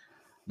 but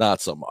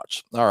not so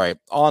much. All right,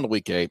 on to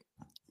week 8.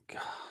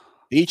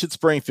 Beach at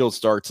Springfield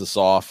starts us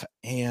off,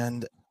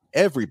 and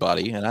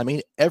everybody, and I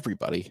mean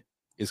everybody,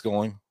 is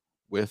going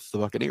with the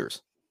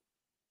Buccaneers.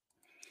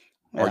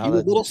 Are you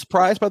a little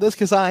surprised by this?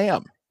 Because I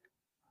am.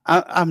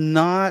 I'm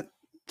not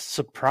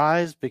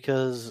surprised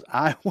because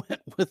I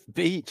went with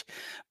Beach,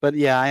 but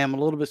yeah, I am a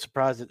little bit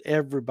surprised that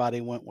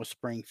everybody went with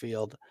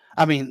Springfield.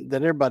 I mean,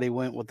 that everybody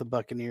went with the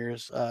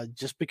Buccaneers,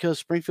 just because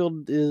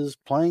Springfield is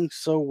playing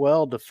so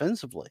well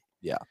defensively.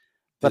 Yeah,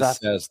 but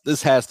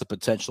this has the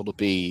potential to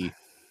be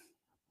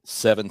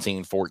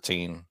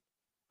 17-14,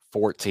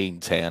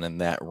 14-10 in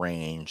that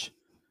range.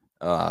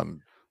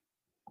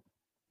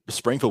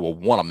 Springfield will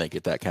want to make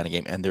it that kind of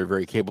game, and they're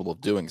very capable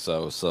of doing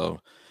so. So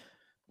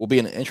will be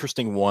an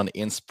interesting one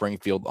in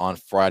Springfield on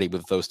Friday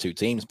with those two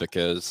teams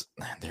because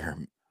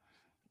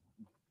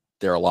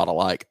they're a lot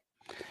alike.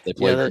 They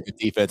play very good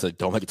defense and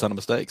don't make a ton of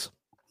mistakes.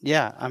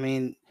 Yeah, I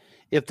mean,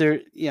 if they're,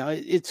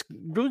 it's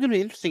really going to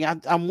be interesting.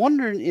 I'm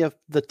wondering if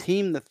the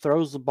team that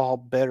throws the ball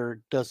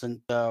better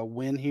doesn't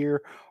win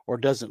here or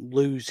doesn't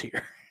lose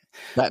here.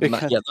 That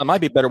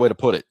might be a better way to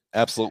put it.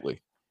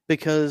 Absolutely.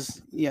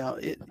 Because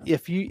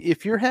if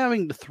you're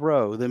having to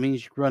throw, that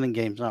means your running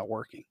game's not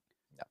working.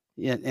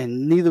 Yeah,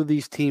 and neither of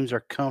these teams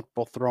are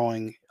comfortable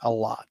throwing a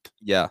lot.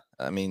 Yeah,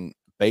 I mean,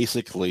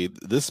 basically,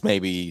 this may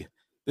be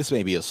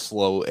a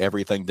slow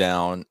everything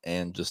down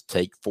and just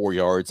take 4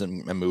 yards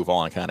and move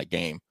on kind of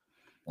game.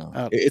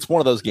 It's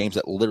one of those games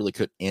that literally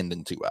could end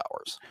in 2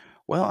 hours.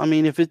 Well, I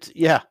mean, if it's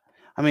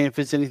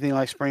anything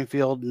like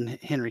Springfield and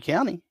Henry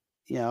County,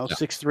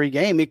 6-3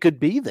 game, it could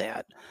be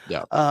that.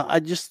 Yeah. I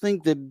just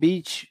think that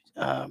Beach,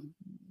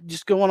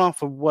 just going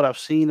off of what I've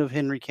seen of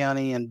Henry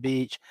County and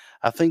Beach,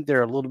 I think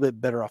they're a little bit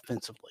better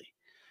offensively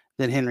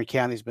than Henry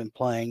County's been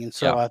playing. And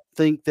so I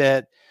think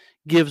that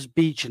gives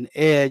Beach an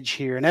edge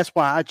here. And that's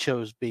why I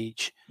chose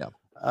Beach. Yeah.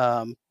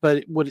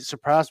 But would it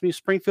surprise me if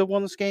Springfield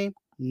won this game?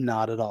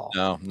 Not at all.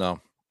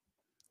 No,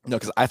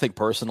 because I think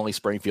personally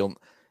Springfield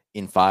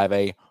in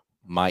 5A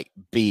might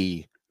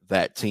be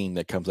that team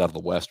that comes out of the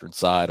western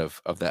side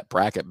of that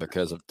bracket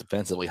because of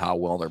defensively how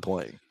well they're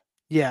playing.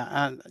 Yeah,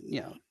 and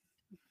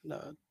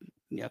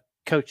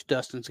Coach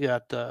Dustin's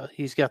got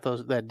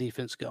that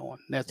defense going.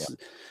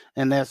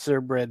 That's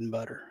their bread and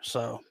butter.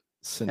 So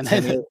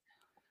Centennial,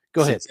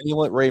 go ahead.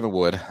 Centennial at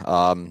Ravenwood.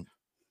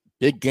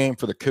 Big game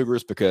for the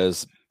Cougars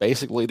because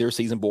basically their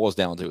season boils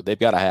down to it. They've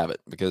got to have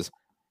it because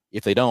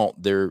if they don't,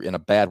 they're in a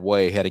bad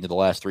way heading to the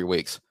last 3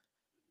 weeks.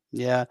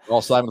 Yeah,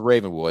 all siding with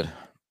Ravenwood.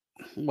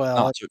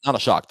 Well, not a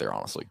shock there,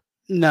 honestly.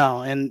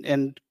 No,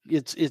 and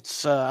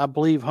it's I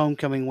believe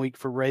homecoming week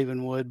for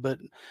Ravenwood, but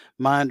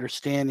my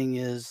understanding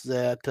is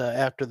that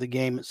after the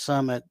game at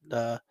Summit,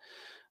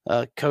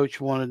 Coach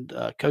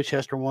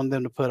Hester wanted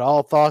them to put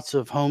all thoughts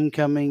of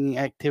homecoming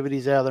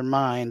activities out of their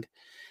mind,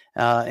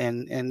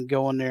 and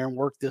go in there and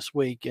work this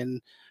week.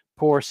 And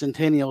poor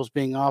Centennial is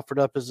being offered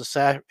up as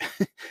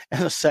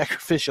a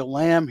sacrificial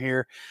lamb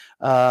here.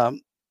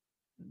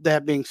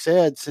 That being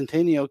said,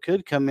 Centennial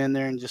could come in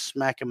there and just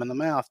smack him in the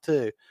mouth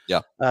too.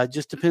 Yeah.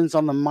 Just depends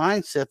on the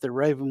mindset that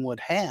Ravenwood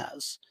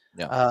has.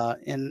 Yeah.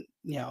 And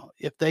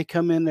if they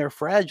come in there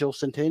fragile,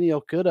 Centennial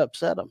could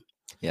upset them.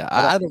 Yeah.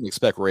 I don't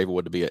expect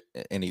Ravenwood to be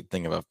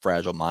anything of a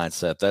fragile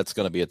mindset. That's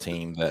going to be a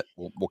team that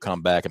will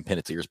come back and pin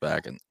its ears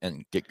back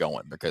and get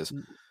going because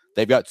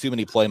they've got too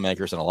many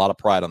playmakers and a lot of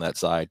pride on that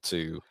side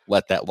to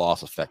let that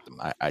loss affect them.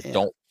 I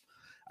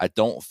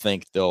don't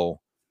think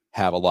they'll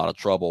have a lot of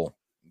trouble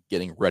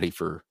getting ready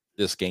for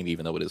this game,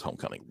 even though it is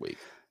homecoming week.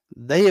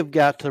 They have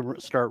got to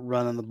start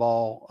running the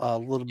ball a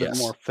little bit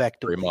more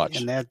effectively. Very much.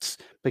 And that's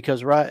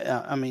because,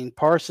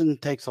 Parson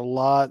takes a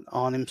lot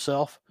on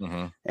himself.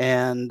 Mm-hmm.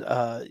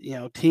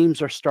 And,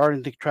 teams are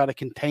starting to try to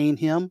contain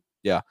him.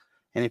 Yeah.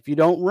 And if you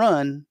don't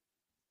run,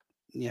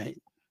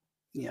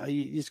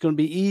 it's going to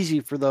be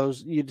easy for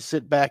you to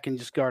sit back and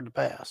just guard the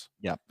pass.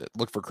 Yeah.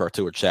 Look for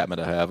Cartua Chapman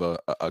to have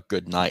a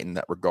good night in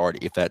that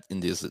regard, if that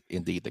is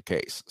indeed the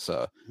case.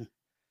 So,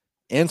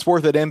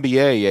 Ensworth at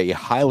NBA, a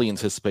highly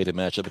anticipated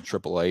matchup in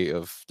AAA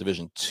of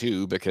Division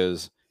II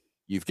because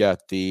you've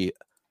got the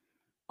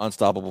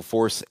unstoppable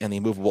force and the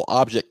immovable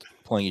object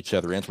playing each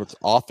other. Ensworth's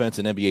offense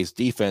and NBA's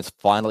defense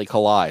finally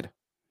collide.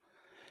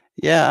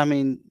 Yeah, I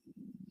mean,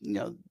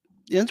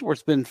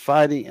 Ensworth's been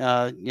fighting.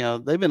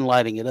 They've been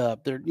lighting it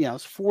up. They're,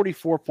 it's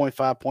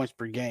 44.5 points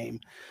per game.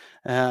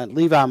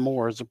 Levi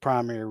Moore is the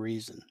primary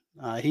reason.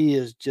 He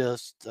is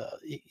just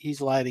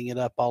he's lighting it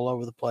up all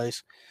over the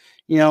place.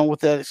 With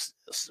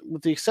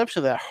the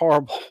exception of that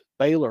horrible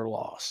Baylor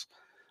loss,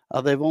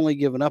 they've only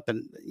given up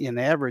an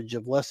average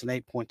of less than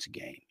 8 points a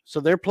game.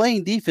 So they're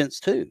playing defense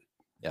too.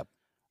 Yep.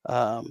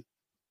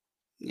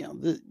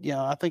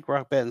 I think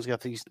Rock Patton's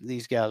got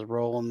these guys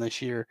rolling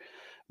this year.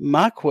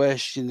 My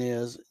question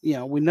is,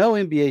 we know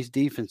NBA's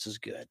defense is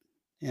good,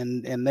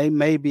 and they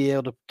may be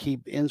able to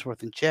keep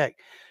Ensworth in check.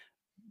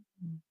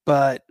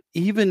 But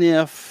even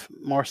if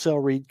Marcel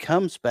Reed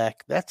comes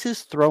back, that's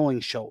his throwing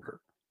shoulder.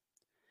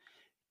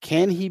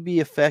 Can he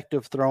be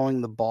effective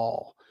throwing the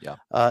ball? Yeah.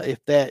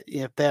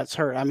 If that's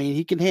hurt, I mean,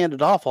 he can hand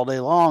it off all day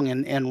long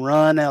and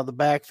run out of the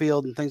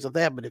backfield and things like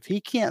that. But if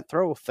he can't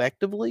throw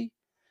effectively,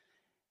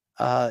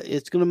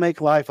 it's going to make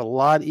life a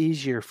lot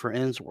easier for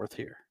Ensworth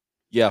here.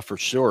 Yeah, for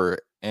sure.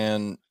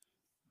 And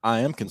I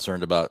am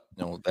concerned about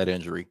that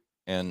injury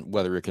and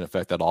whether it can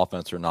affect that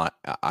offense or not.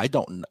 I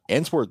don't.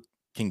 Ensworth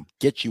can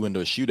get you into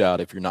a shootout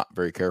if you're not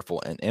very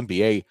careful, and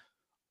NBA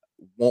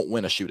won't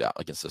win a shootout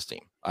against this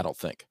team. I don't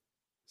think.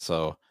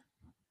 So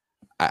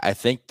I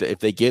think that if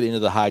they get into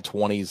the high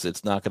 20s,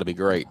 it's not going to be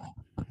great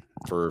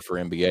for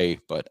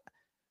NBA. But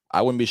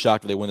I wouldn't be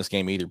shocked if they win this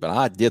game either. But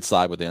I did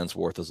side with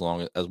Ensworth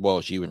as well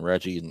as you and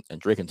Reggie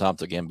and Drake and Tom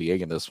took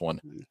NBA in this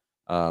one.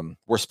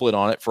 We're split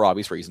on it for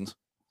obvious reasons.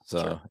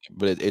 So, sure.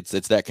 But it's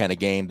that kind of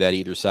game that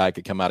either side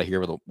could come out of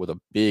here with a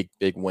big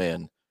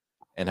win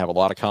and have a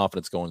lot of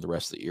confidence going the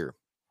rest of the year.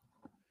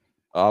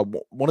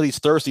 One of these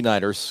Thursday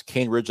nighters,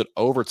 Cane Ridge at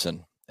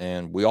Overton,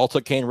 and we all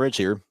took Cane Ridge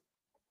here.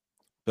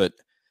 But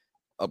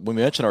when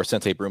we mentioned our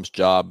Sensei Broom's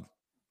job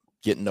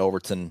getting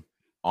Overton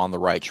on the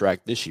right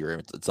track this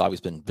year, it's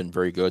always been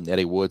very good. And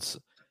Eddie Woods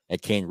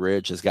at Cane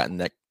Ridge has gotten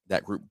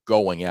that group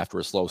going after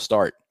a slow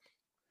start.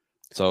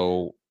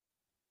 So,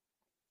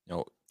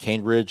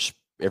 Cane Ridge,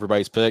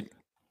 everybody's pick.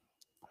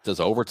 Does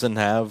Overton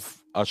have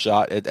a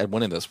shot at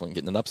winning this one,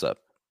 getting an upset?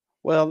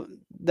 Well,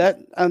 that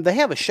they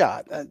have a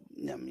shot. I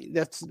mean,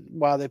 that's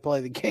why they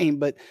play the game.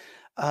 But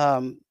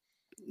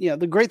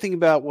the great thing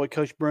about what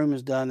Coach Broom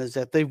has done is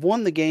that they've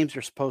won the games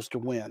they're supposed to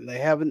win. They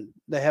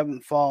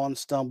haven't fallen,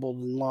 stumbled,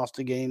 and lost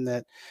a game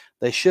that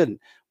they shouldn't.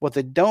 What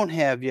they don't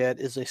have yet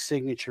is a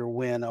signature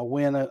win, a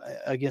win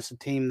against a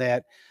team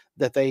that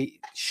they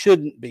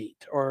shouldn't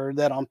beat, or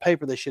that on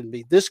paper they shouldn't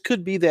beat. This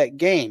could be that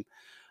game.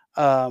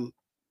 The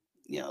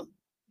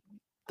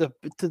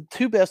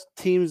two best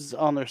teams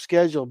on their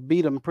schedule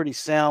beat them pretty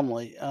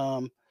soundly.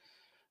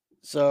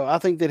 So I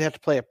think they'd have to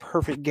play a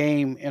perfect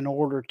game in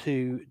order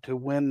to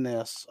win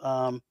this.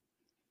 When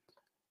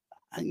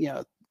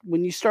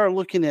you start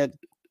looking at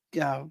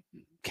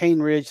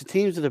Cane Ridge, the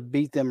teams that have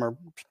beat them are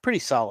pretty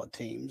solid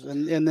teams,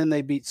 and then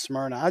they beat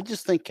Smyrna. I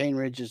just think Cane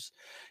Ridge has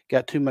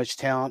got too much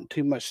talent,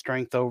 too much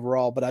strength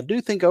overall. But I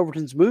do think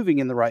Overton's moving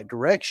in the right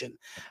direction.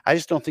 I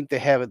just don't think they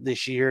have it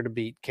this year to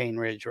beat Cane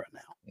Ridge right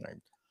now. Right.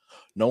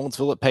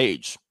 Nolensville at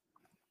Page.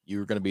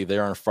 You're going to be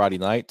there on a Friday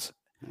night.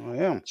 Oh,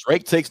 yeah.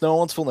 Drake takes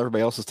Nolensville, and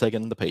everybody else is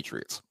taking the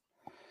Patriots.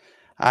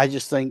 I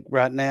just think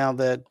right now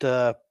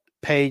that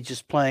Page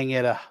is playing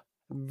at a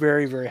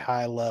very, very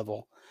high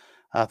level.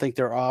 I think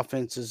their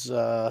offense is,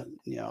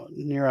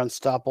 near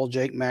unstoppable.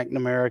 Jake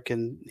McNamara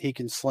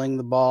can sling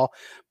the ball,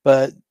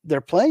 but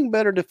they're playing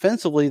better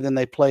defensively than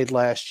they played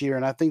last year,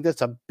 and I think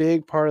that's a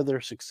big part of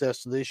their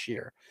success this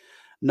year.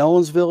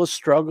 Nolensville has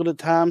struggled at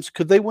times.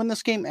 Could they win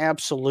this game?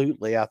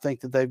 Absolutely. I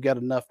think that they've got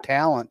enough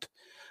talent,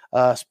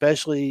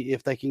 especially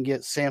if they can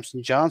get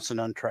Samson Johnson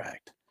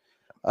untracked.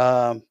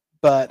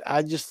 But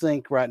I just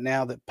think right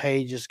now that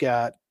Page has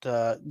got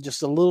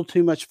just a little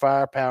too much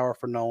firepower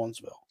for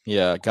Nolensville.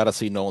 Yeah, got to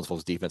see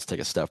Nolensville's defense take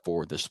a step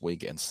forward this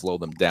week and slow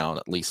them down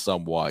at least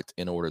somewhat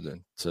in order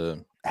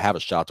to have a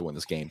shot to win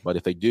this game. But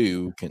if they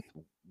do, can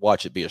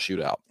watch it be a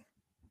shootout.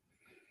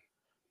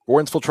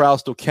 Gordonsville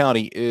Trousdale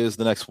County is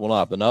the next one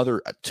up.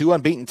 Another two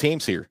unbeaten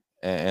teams here.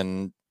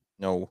 And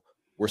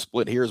we're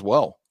split here as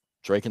well.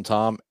 Drake and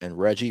Tom and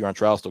Reggie are on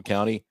Trousdale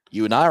County.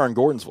 You and I are in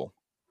Gordonsville.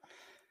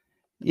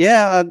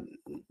 Yeah,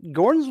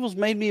 Gordonsville's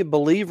made me a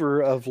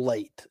believer of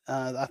late.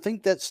 I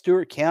think that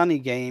Stewart County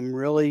game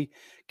really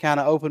kind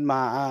of opened my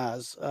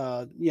eyes.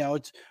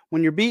 It's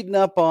when you're beating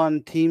up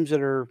on teams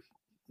that are,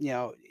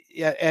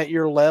 at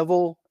your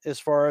level as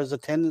far as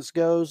attendance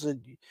goes,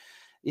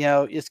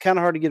 it's kind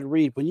of hard to get a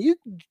read. When you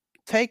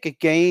take a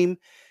game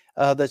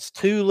that's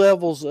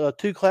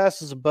two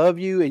classes above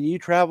you, and you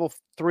travel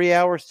 3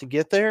 hours to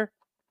get there,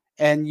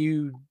 and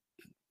you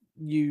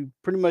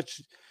pretty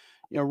much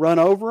run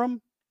over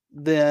them,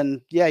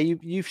 then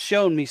you've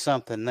shown me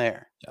something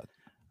there.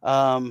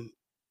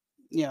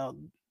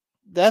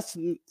 That's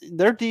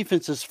their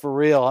defense is for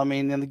real. I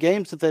mean, in the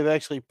games that they've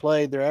actually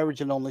played, they're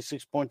averaging only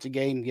 6 points a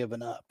game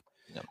given up.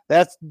 Yep.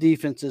 That's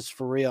defense is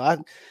for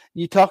real.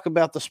 You talk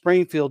about the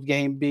Springfield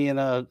game being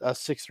a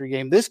 6-3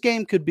 game. This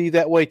game could be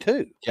that way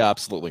too. Yeah,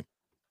 absolutely.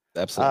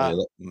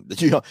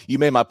 You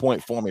made my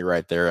point for me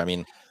right there. I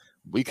mean,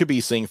 we could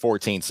be seeing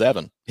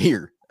 14-7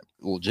 here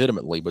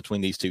legitimately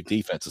between these two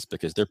defenses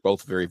because they're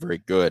both very, very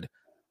good.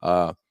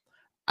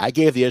 I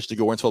gave the edge to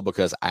Gordonsville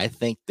because I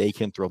think they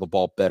can throw the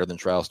ball better than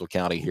Trousdale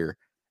County here,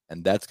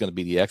 and that's going to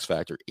be the X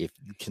factor. If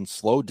you can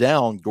slow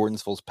down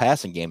Gordonsville's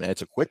passing game, and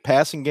it's a quick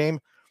passing game,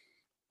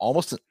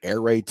 almost an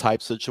air raid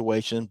type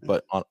situation,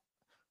 but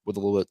with a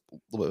little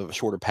bit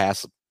shorter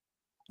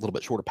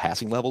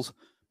passing levels.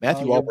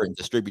 Matthew Albright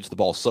distributes the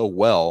ball so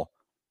well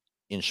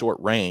in short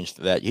range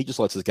that he just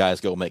lets his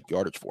guys go make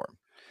yardage for him.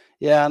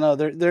 Yeah, I know.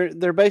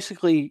 They're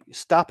basically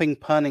stopping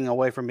punting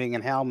away from being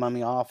an Hal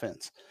Mummy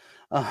offense.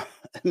 I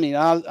mean,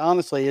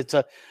 honestly, it's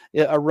a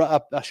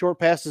short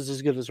pass is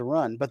as good as a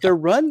run, but their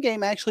run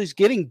game actually is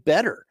getting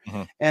better,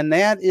 and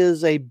that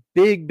is a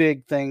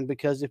big thing,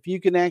 because if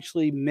you can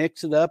actually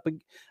mix it up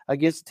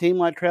against a team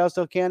like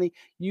Trousdale County,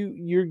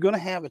 you're going to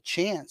have a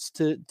chance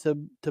to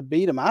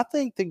beat them. I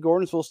think that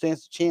Gordonsville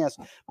stands a chance,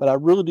 but I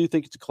really do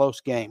think it's a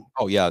close game.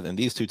 Oh yeah, and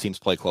these two teams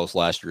played close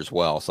last year as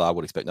well, so I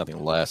would expect nothing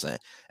less.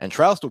 And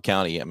Trousdale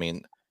County, I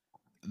mean,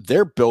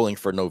 they're building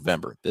for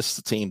November. This is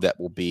a team that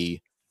will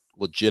be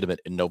legitimate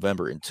in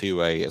November in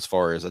 2A as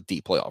far as a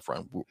deep playoff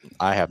run.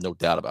 I have no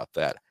doubt about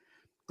that.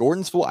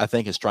 Gordonsville, I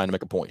think, is trying to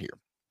make a point here.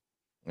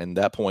 And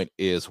that point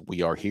is,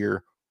 we are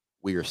here,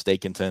 we are state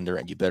contender,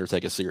 and you better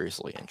take us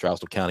seriously. And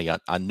Trousdale County,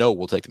 I know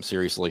we'll take them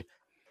seriously.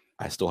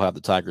 I still have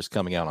the Tigers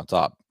coming out on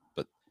top.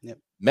 But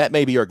Matt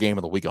may be our game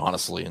of the week,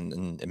 honestly,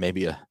 and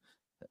maybe a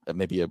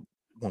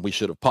one we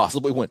should have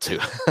possibly went to.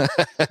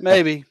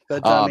 Maybe,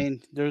 but I mean,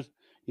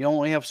 you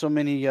only have so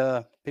many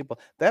people.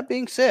 That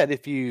being said,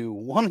 if you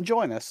want to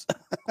join us,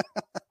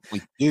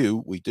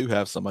 we do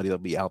have somebody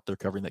that'll be out there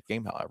covering that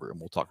game, however, and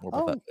we'll talk more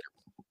about that later.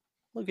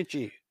 Look at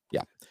you.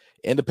 Yeah.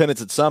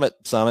 Independence at Summit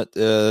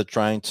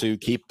trying to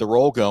keep the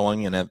roll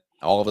going, and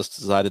all of us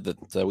decided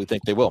that we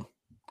think they will.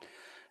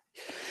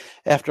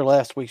 After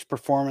last week's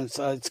performance,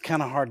 it's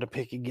kind of hard to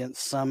pick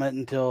against Summit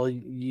until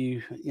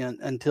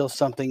until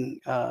something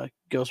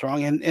goes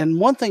wrong. And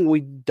one thing we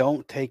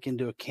don't take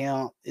into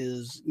account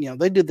is,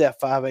 they did that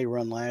 5A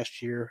run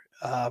last year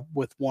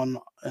with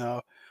one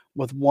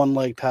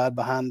leg tied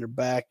behind their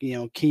back.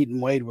 Keaton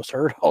Wade was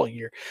hurt all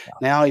year.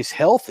 Now he's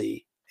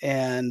healthy,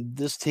 and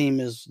this team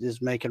is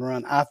making a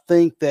run. I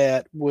think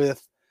that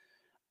with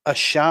a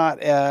shot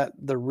at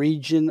the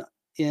region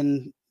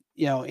in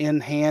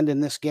hand in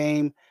this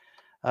game,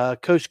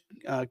 Coach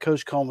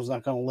Coleman's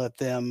not going to let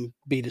them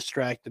be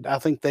distracted. I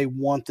think they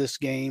want this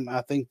game.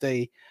 I think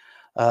this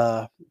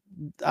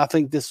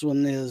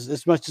one is,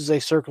 as much as they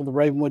circle the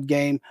Ravenwood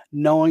game,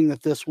 knowing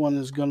that this one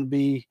is going to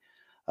be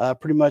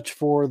pretty much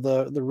for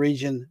the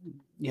region,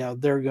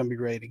 they're going to be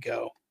ready to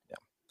go. Yeah.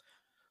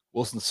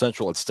 Wilson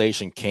Central at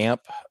Station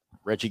Camp.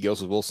 Reggie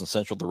goes with Wilson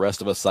Central. The rest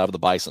of us side of the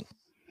Bison.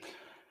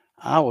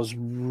 I was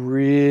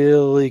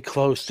really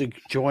close to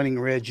joining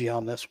Reggie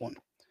on this one.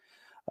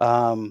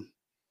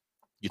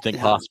 You think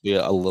possibly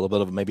a little bit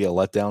of maybe a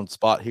letdown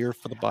spot here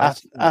for the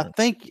Bison? I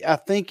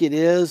think it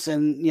is,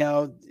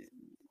 and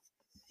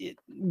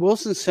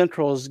Wilson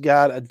Central has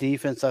got a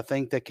defense, I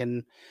think, that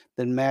can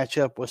then match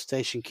up with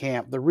Station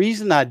Camp. The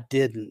reason I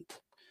didn't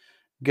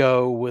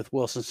go with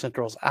Wilson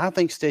Central is I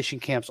think Station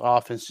Camp's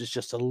offense is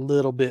just a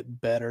little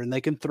bit better, and they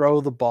can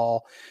throw the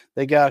ball.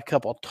 They got a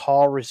couple of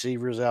tall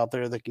receivers out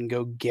there that can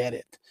go get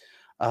it.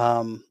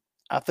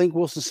 I think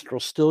Wilson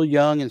Central's still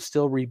young and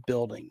still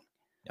rebuilding.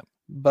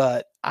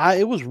 But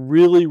it was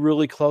really,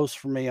 really close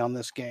for me on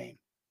this game.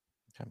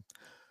 Okay.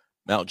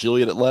 Mount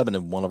Juliet at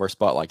Lebanon, one of our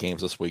spotlight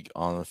games this week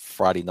on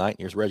Friday night.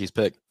 Here's Reggie's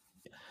pick.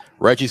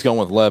 Reggie's going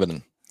with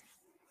Lebanon.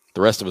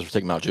 The rest of us are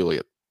taking Mount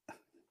Juliet.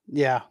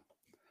 Yeah.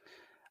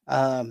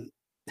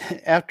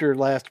 After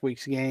last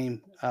week's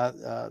game,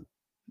 and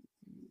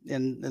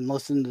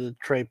listening to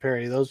Trey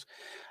Perry,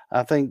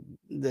 I think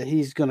that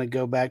he's going to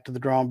go back to the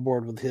drawing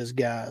board with his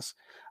guys.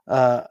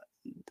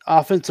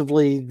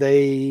 Offensively,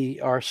 they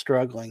are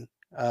struggling.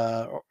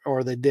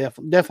 Or they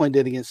definitely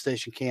did against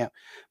Station Camp,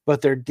 but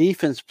their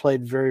defense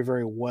played very,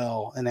 very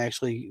well and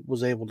actually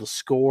was able to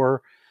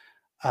score.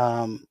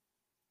 I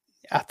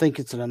think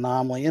it's an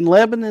anomaly. And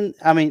Lebanon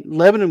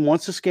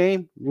wants this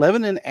game.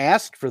 Lebanon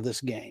asked for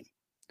this game.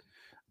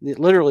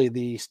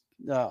 Literally,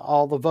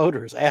 all the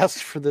voters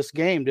asked for this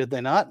game, did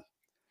they not?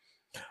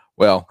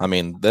 Well, I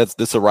mean, this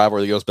is a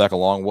rivalry that goes back a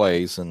long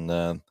ways,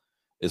 and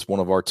it's one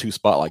of our two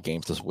spotlight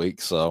games this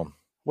week. So,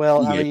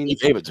 he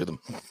gave it to them.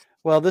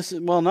 Well, this is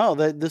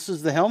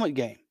the helmet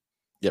game.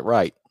 Yeah,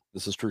 right.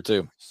 This is true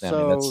too.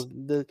 So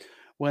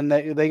when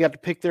they got to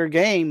pick their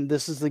game,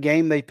 this is the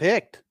game they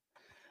picked.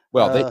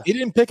 Well, they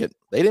didn't pick it.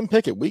 They didn't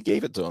pick it. We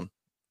gave it to them.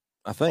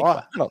 I think.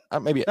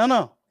 Maybe.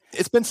 No.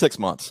 It's been 6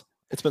 months.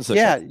 It's been 6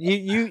 months.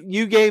 Yeah,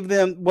 you gave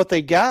them what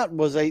they got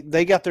was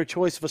they got their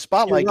choice of a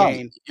spotlight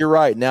game. You're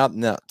right. Now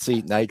you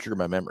trigger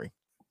my memory.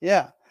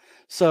 Yeah.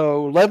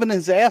 So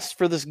Lebanon's asked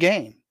for this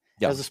game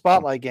as a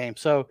spotlight game.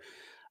 So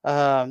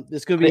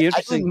it's going to be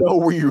interesting. I didn't know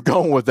where you were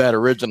going with that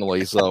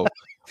originally, so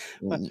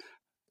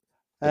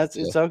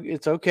it's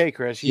okay,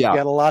 Chris. You've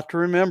got a lot to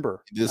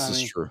remember. This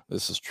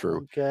is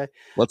true. Okay,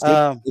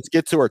 let's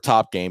get to our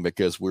top game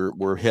because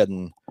we're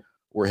heading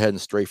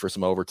straight for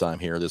some overtime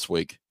here this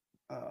week.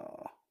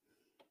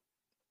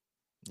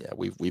 Yeah,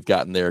 we've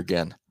gotten there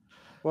again.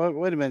 Well,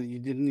 wait a minute. You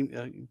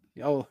didn't.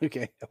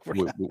 Okay.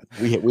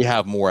 We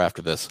have more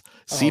after this.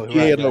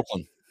 CPA at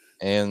Oakland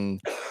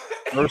and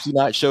Thursday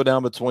night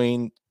showdown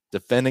between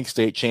defending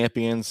state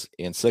champions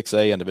in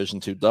 6A and Division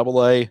II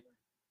AA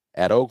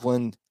at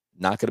Oakland.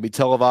 Not going to be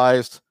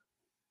televised.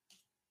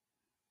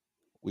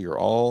 We are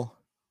all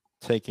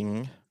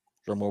taking,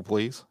 drum roll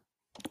please.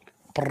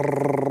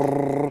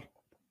 We're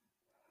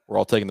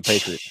all taking the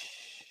Patriots.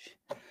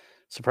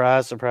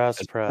 Surprise, surprise,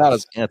 surprise. It's not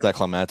as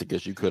anticlimactic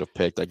as you could have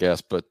picked, I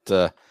guess,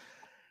 but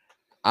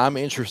I'm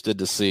interested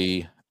to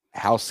see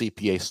how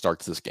CPA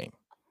starts this game.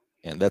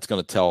 And that's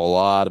going to tell a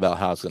lot about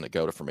how it's going to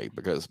go for me,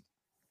 because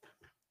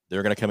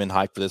they're going to come in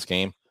hype for this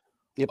game.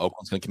 Yep.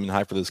 Oakland's going to come in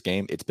hype for this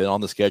game. It's been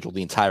on the schedule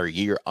the entire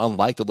year,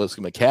 unlike the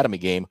Lipscomb Academy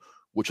game,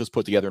 which was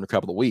put together in a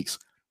couple of weeks.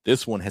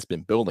 This one has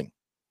been building.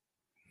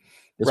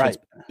 This one's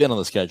been on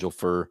the schedule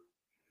for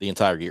the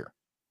entire year.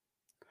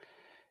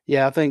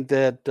 Yeah, I think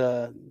that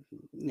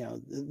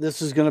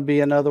this is going to be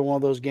another one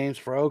of those games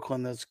for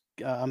Oakland that's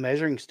a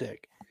measuring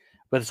stick,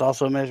 but it's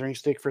also a measuring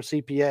stick for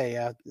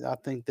CPA. I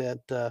think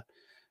that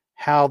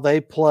how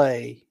they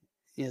play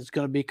is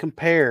going to be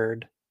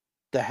compared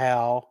to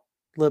how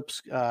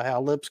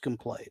Lipscomb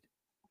played,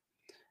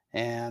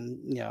 and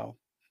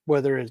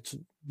whether it's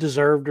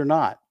deserved or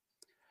not.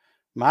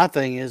 My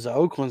thing is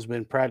Oakland's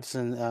been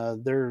practicing,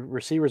 their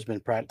receivers been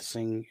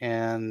practicing,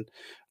 and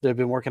they've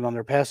been working on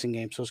their passing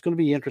game. So it's going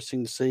to be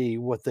interesting to see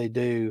what they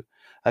do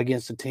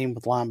against a team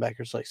with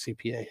linebackers like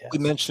CPA has. We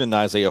mentioned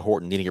Isaiah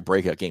Horton needing a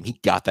breakout game. He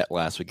got that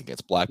last week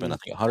against Blackman. Mm-hmm. I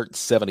think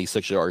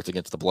 176 yards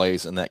against the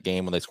Blaze in that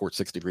game when they scored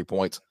 63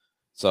 points.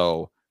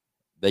 So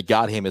they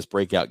got him his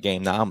breakout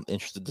game. Now I'm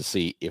interested to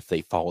see if they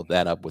followed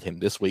that up with him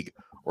this week,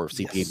 or if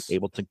CPA is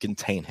able to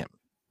contain him.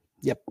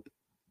 Yep.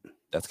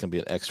 That's going to be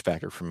an X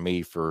factor for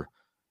me for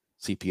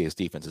CPA's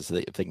defense, is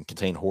if they can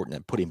contain Horton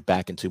and put him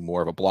back into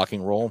more of a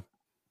blocking role,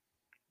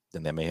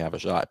 then they may have a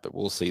shot. But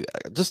we'll see.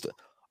 Just,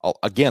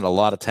 again, a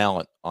lot of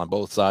talent on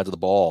both sides of the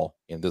ball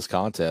in this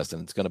contest,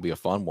 and it's going to be a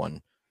fun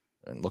one.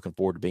 And looking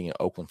forward to being in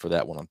Oakland for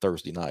that one on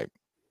Thursday night.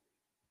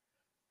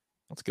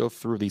 Let's go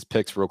through these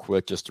picks real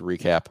quick just to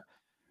recap.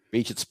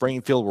 Beach at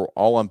Springfield, we're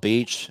all on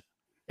Beach.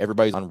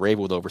 Everybody's on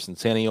Ravenwood over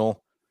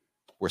Centennial.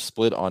 We're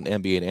split on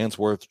NBA and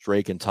Ensworth.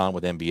 Drake and Tom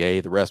with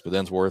NBA, the rest with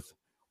Ensworth.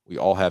 We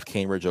all have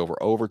Cambridge over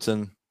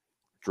Overton.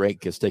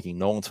 Drake is taking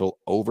Nolensville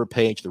over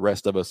Page. The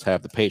rest of us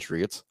have the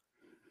Patriots.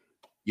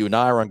 You and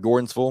I are on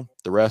Gordonsville.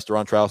 The rest are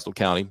on Trousdale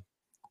County.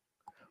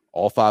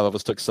 All 5 of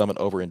us took Summit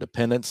over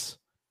Independence.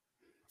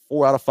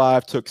 4 out of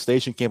 5 took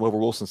Station Camp over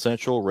Wilson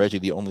Central. Reggie,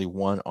 the only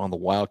one on the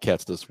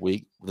Wildcats this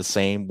week. The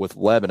same with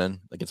Lebanon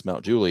against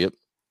Mount Juliet.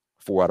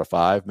 4 out of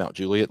 5. Mount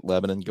Juliet,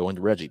 Lebanon going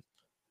to Reggie.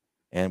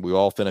 And we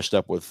all finished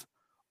up with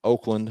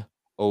Oakland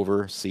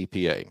over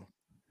CPA.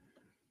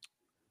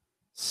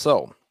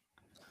 So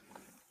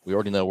we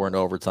already know we're in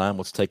overtime.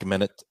 Let's take a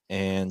minute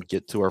and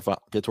get to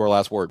our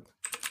last word.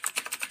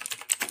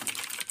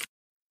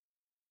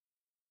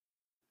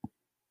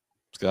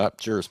 Scott,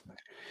 cheers.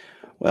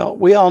 Well,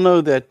 we all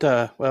know that.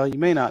 You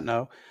may not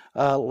know.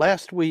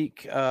 Last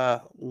week,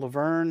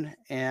 Laverne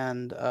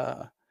and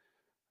so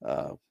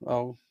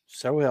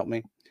help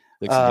me,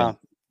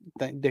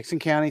 Dixon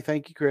County.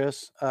 Thank you,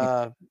 Chris.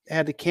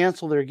 Had to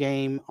cancel their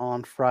game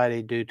on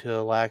Friday due to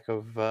a lack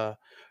of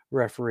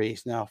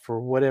referees. Now,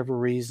 for whatever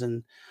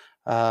reason,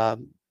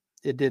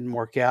 it didn't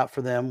work out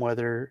for them.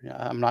 Whether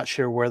I'm not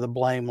sure where the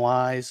blame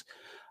lies,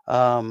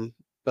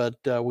 but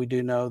we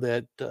do know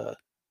that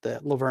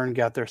Laverne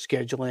got their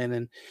schedule in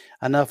and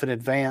enough in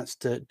advance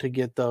to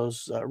get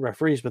those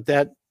referees. But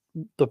that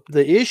the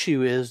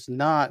issue is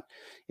not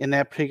in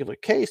that particular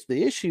case.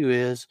 The issue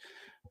is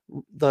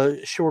the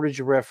shortage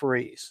of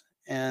referees.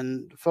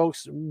 And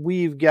folks,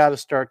 we've got to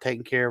start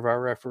taking care of our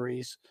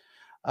referees.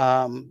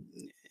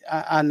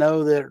 I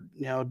know that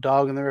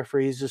dogging the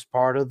referees is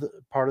part of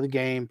the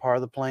game, part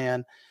of the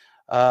plan.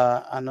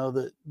 I know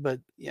that,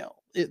 but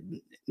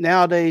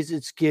nowadays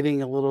it's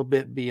getting a little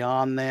bit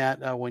beyond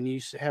that. When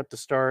you have to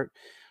start,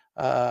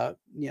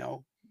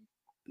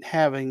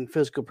 having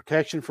physical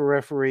protection for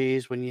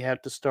referees, when you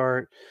have to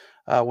start,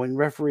 when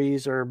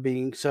referees are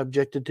being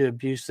subjected to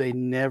abuse they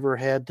never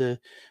had to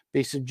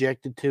be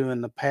subjected to in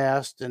the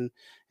past, and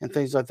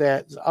things like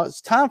that.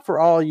 It's time for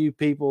all you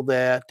people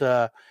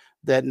that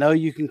know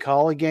you can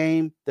call a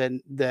game,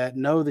 that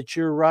know that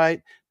you're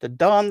right, to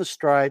don the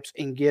stripes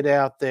and get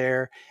out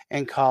there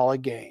and call a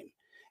game,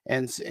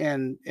 and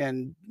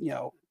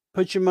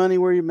put your money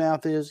where your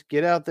mouth is.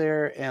 Get out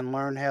there and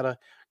learn how to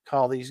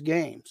call these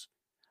games.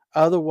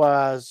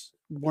 Otherwise,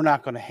 we're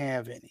not going to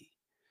have any.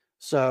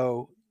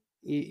 So,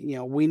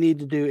 we need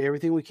to do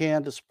everything we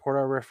can to support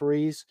our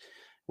referees.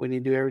 We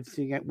need to do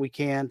everything we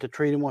can to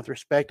treat them with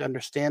respect,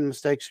 understand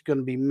mistakes are going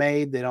to be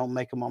made. They don't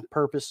make them on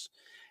purpose.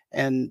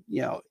 And,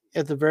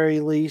 at the very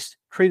least,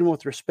 treat them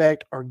with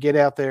respect, or get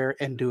out there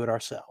and do it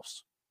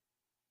ourselves.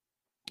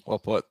 Well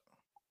put.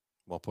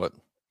 Well put.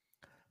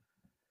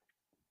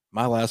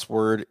 My last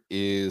word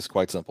is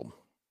quite simple.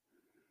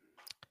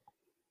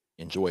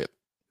 Enjoy it.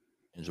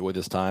 Enjoy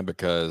this time,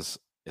 because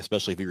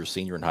especially if you're a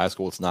senior in high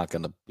school, it's not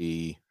going to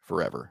be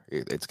forever.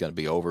 It's going to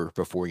be over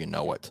before you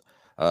know it.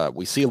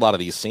 We see a lot of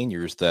these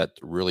seniors that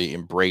really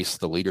embrace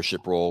the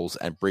leadership roles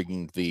and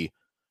bringing the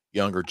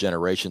younger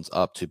generations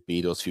up to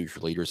be those future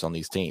leaders on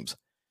these teams.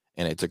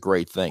 And it's a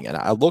great thing. And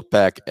I look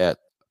back at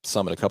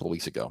Summit a couple of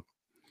weeks ago.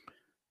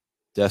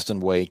 Destin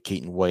Wade,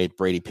 Keaton Wade,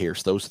 Brady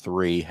Pierce, those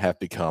three have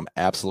become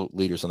absolute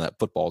leaders on that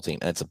football team.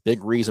 And it's a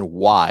big reason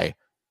why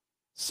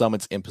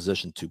Summit's in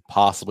position to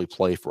possibly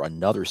play for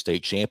another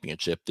state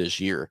championship this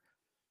year.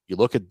 You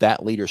look at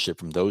that leadership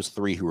from those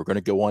three who are going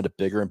to go on to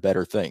bigger and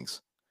better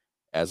things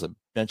as a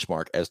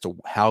benchmark as to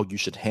how you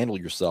should handle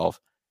yourself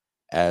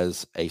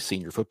as a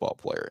senior football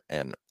player.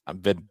 And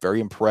I've been very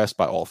impressed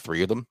by all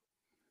three of them.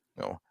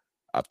 You know,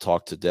 I've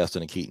talked to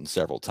Destin and Keaton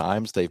several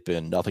times. They've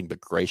been nothing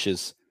but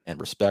gracious and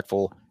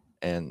respectful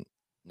and,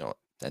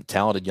 and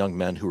talented young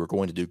men who are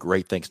going to do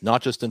great things,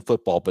 not just in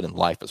football, but in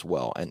life as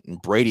well.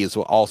 And Brady is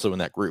also in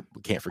that group.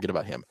 We can't forget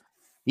about him.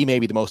 He may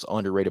be the most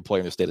underrated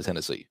player in the state of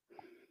Tennessee,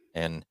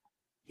 and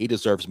he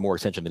deserves more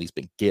attention than he's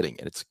been getting.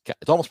 And it's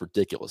almost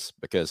ridiculous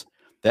because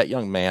that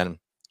young man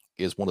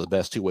is one of the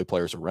best two-way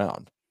players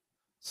around.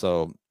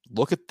 So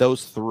look at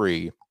those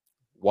three,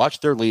 watch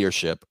their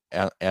leadership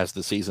as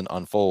the season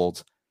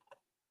unfolds,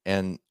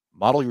 and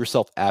model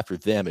yourself after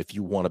them if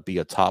you want to be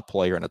a top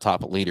player and a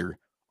top leader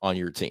on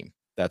your team.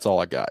 That's all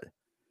I got.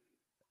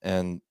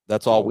 And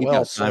that's all we've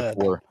got time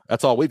for.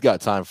 That's all we've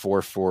got time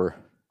for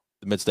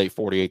the Mid-State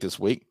 48 this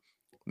week.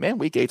 Man,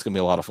 week 8's going to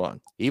be a lot of fun,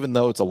 even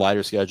though it's a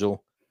lighter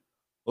schedule.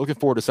 Looking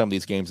forward to some of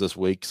these games this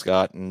week,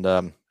 Scott, and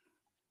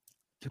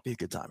could be a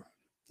good time.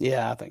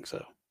 Yeah, I think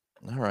so.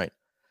 All right.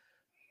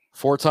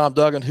 For Tom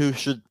Duggan, who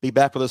should be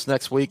back with us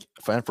next week,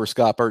 and for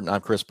Scott Burton,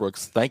 I'm Chris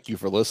Brooks. Thank you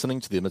for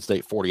listening to the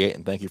Mid-State 48,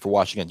 and thank you for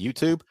watching on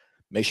YouTube.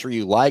 Make sure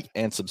you like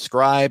and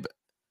subscribe.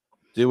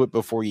 Do it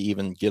before you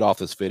even get off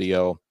this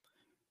video,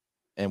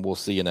 and we'll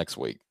see you next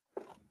week.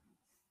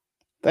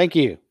 Thank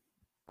you.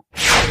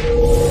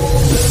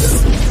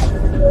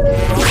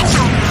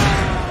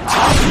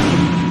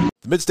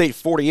 The Mid-State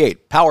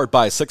 48, powered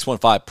by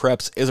 615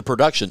 Preps, is a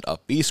production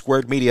of B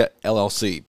Squared Media, LLC.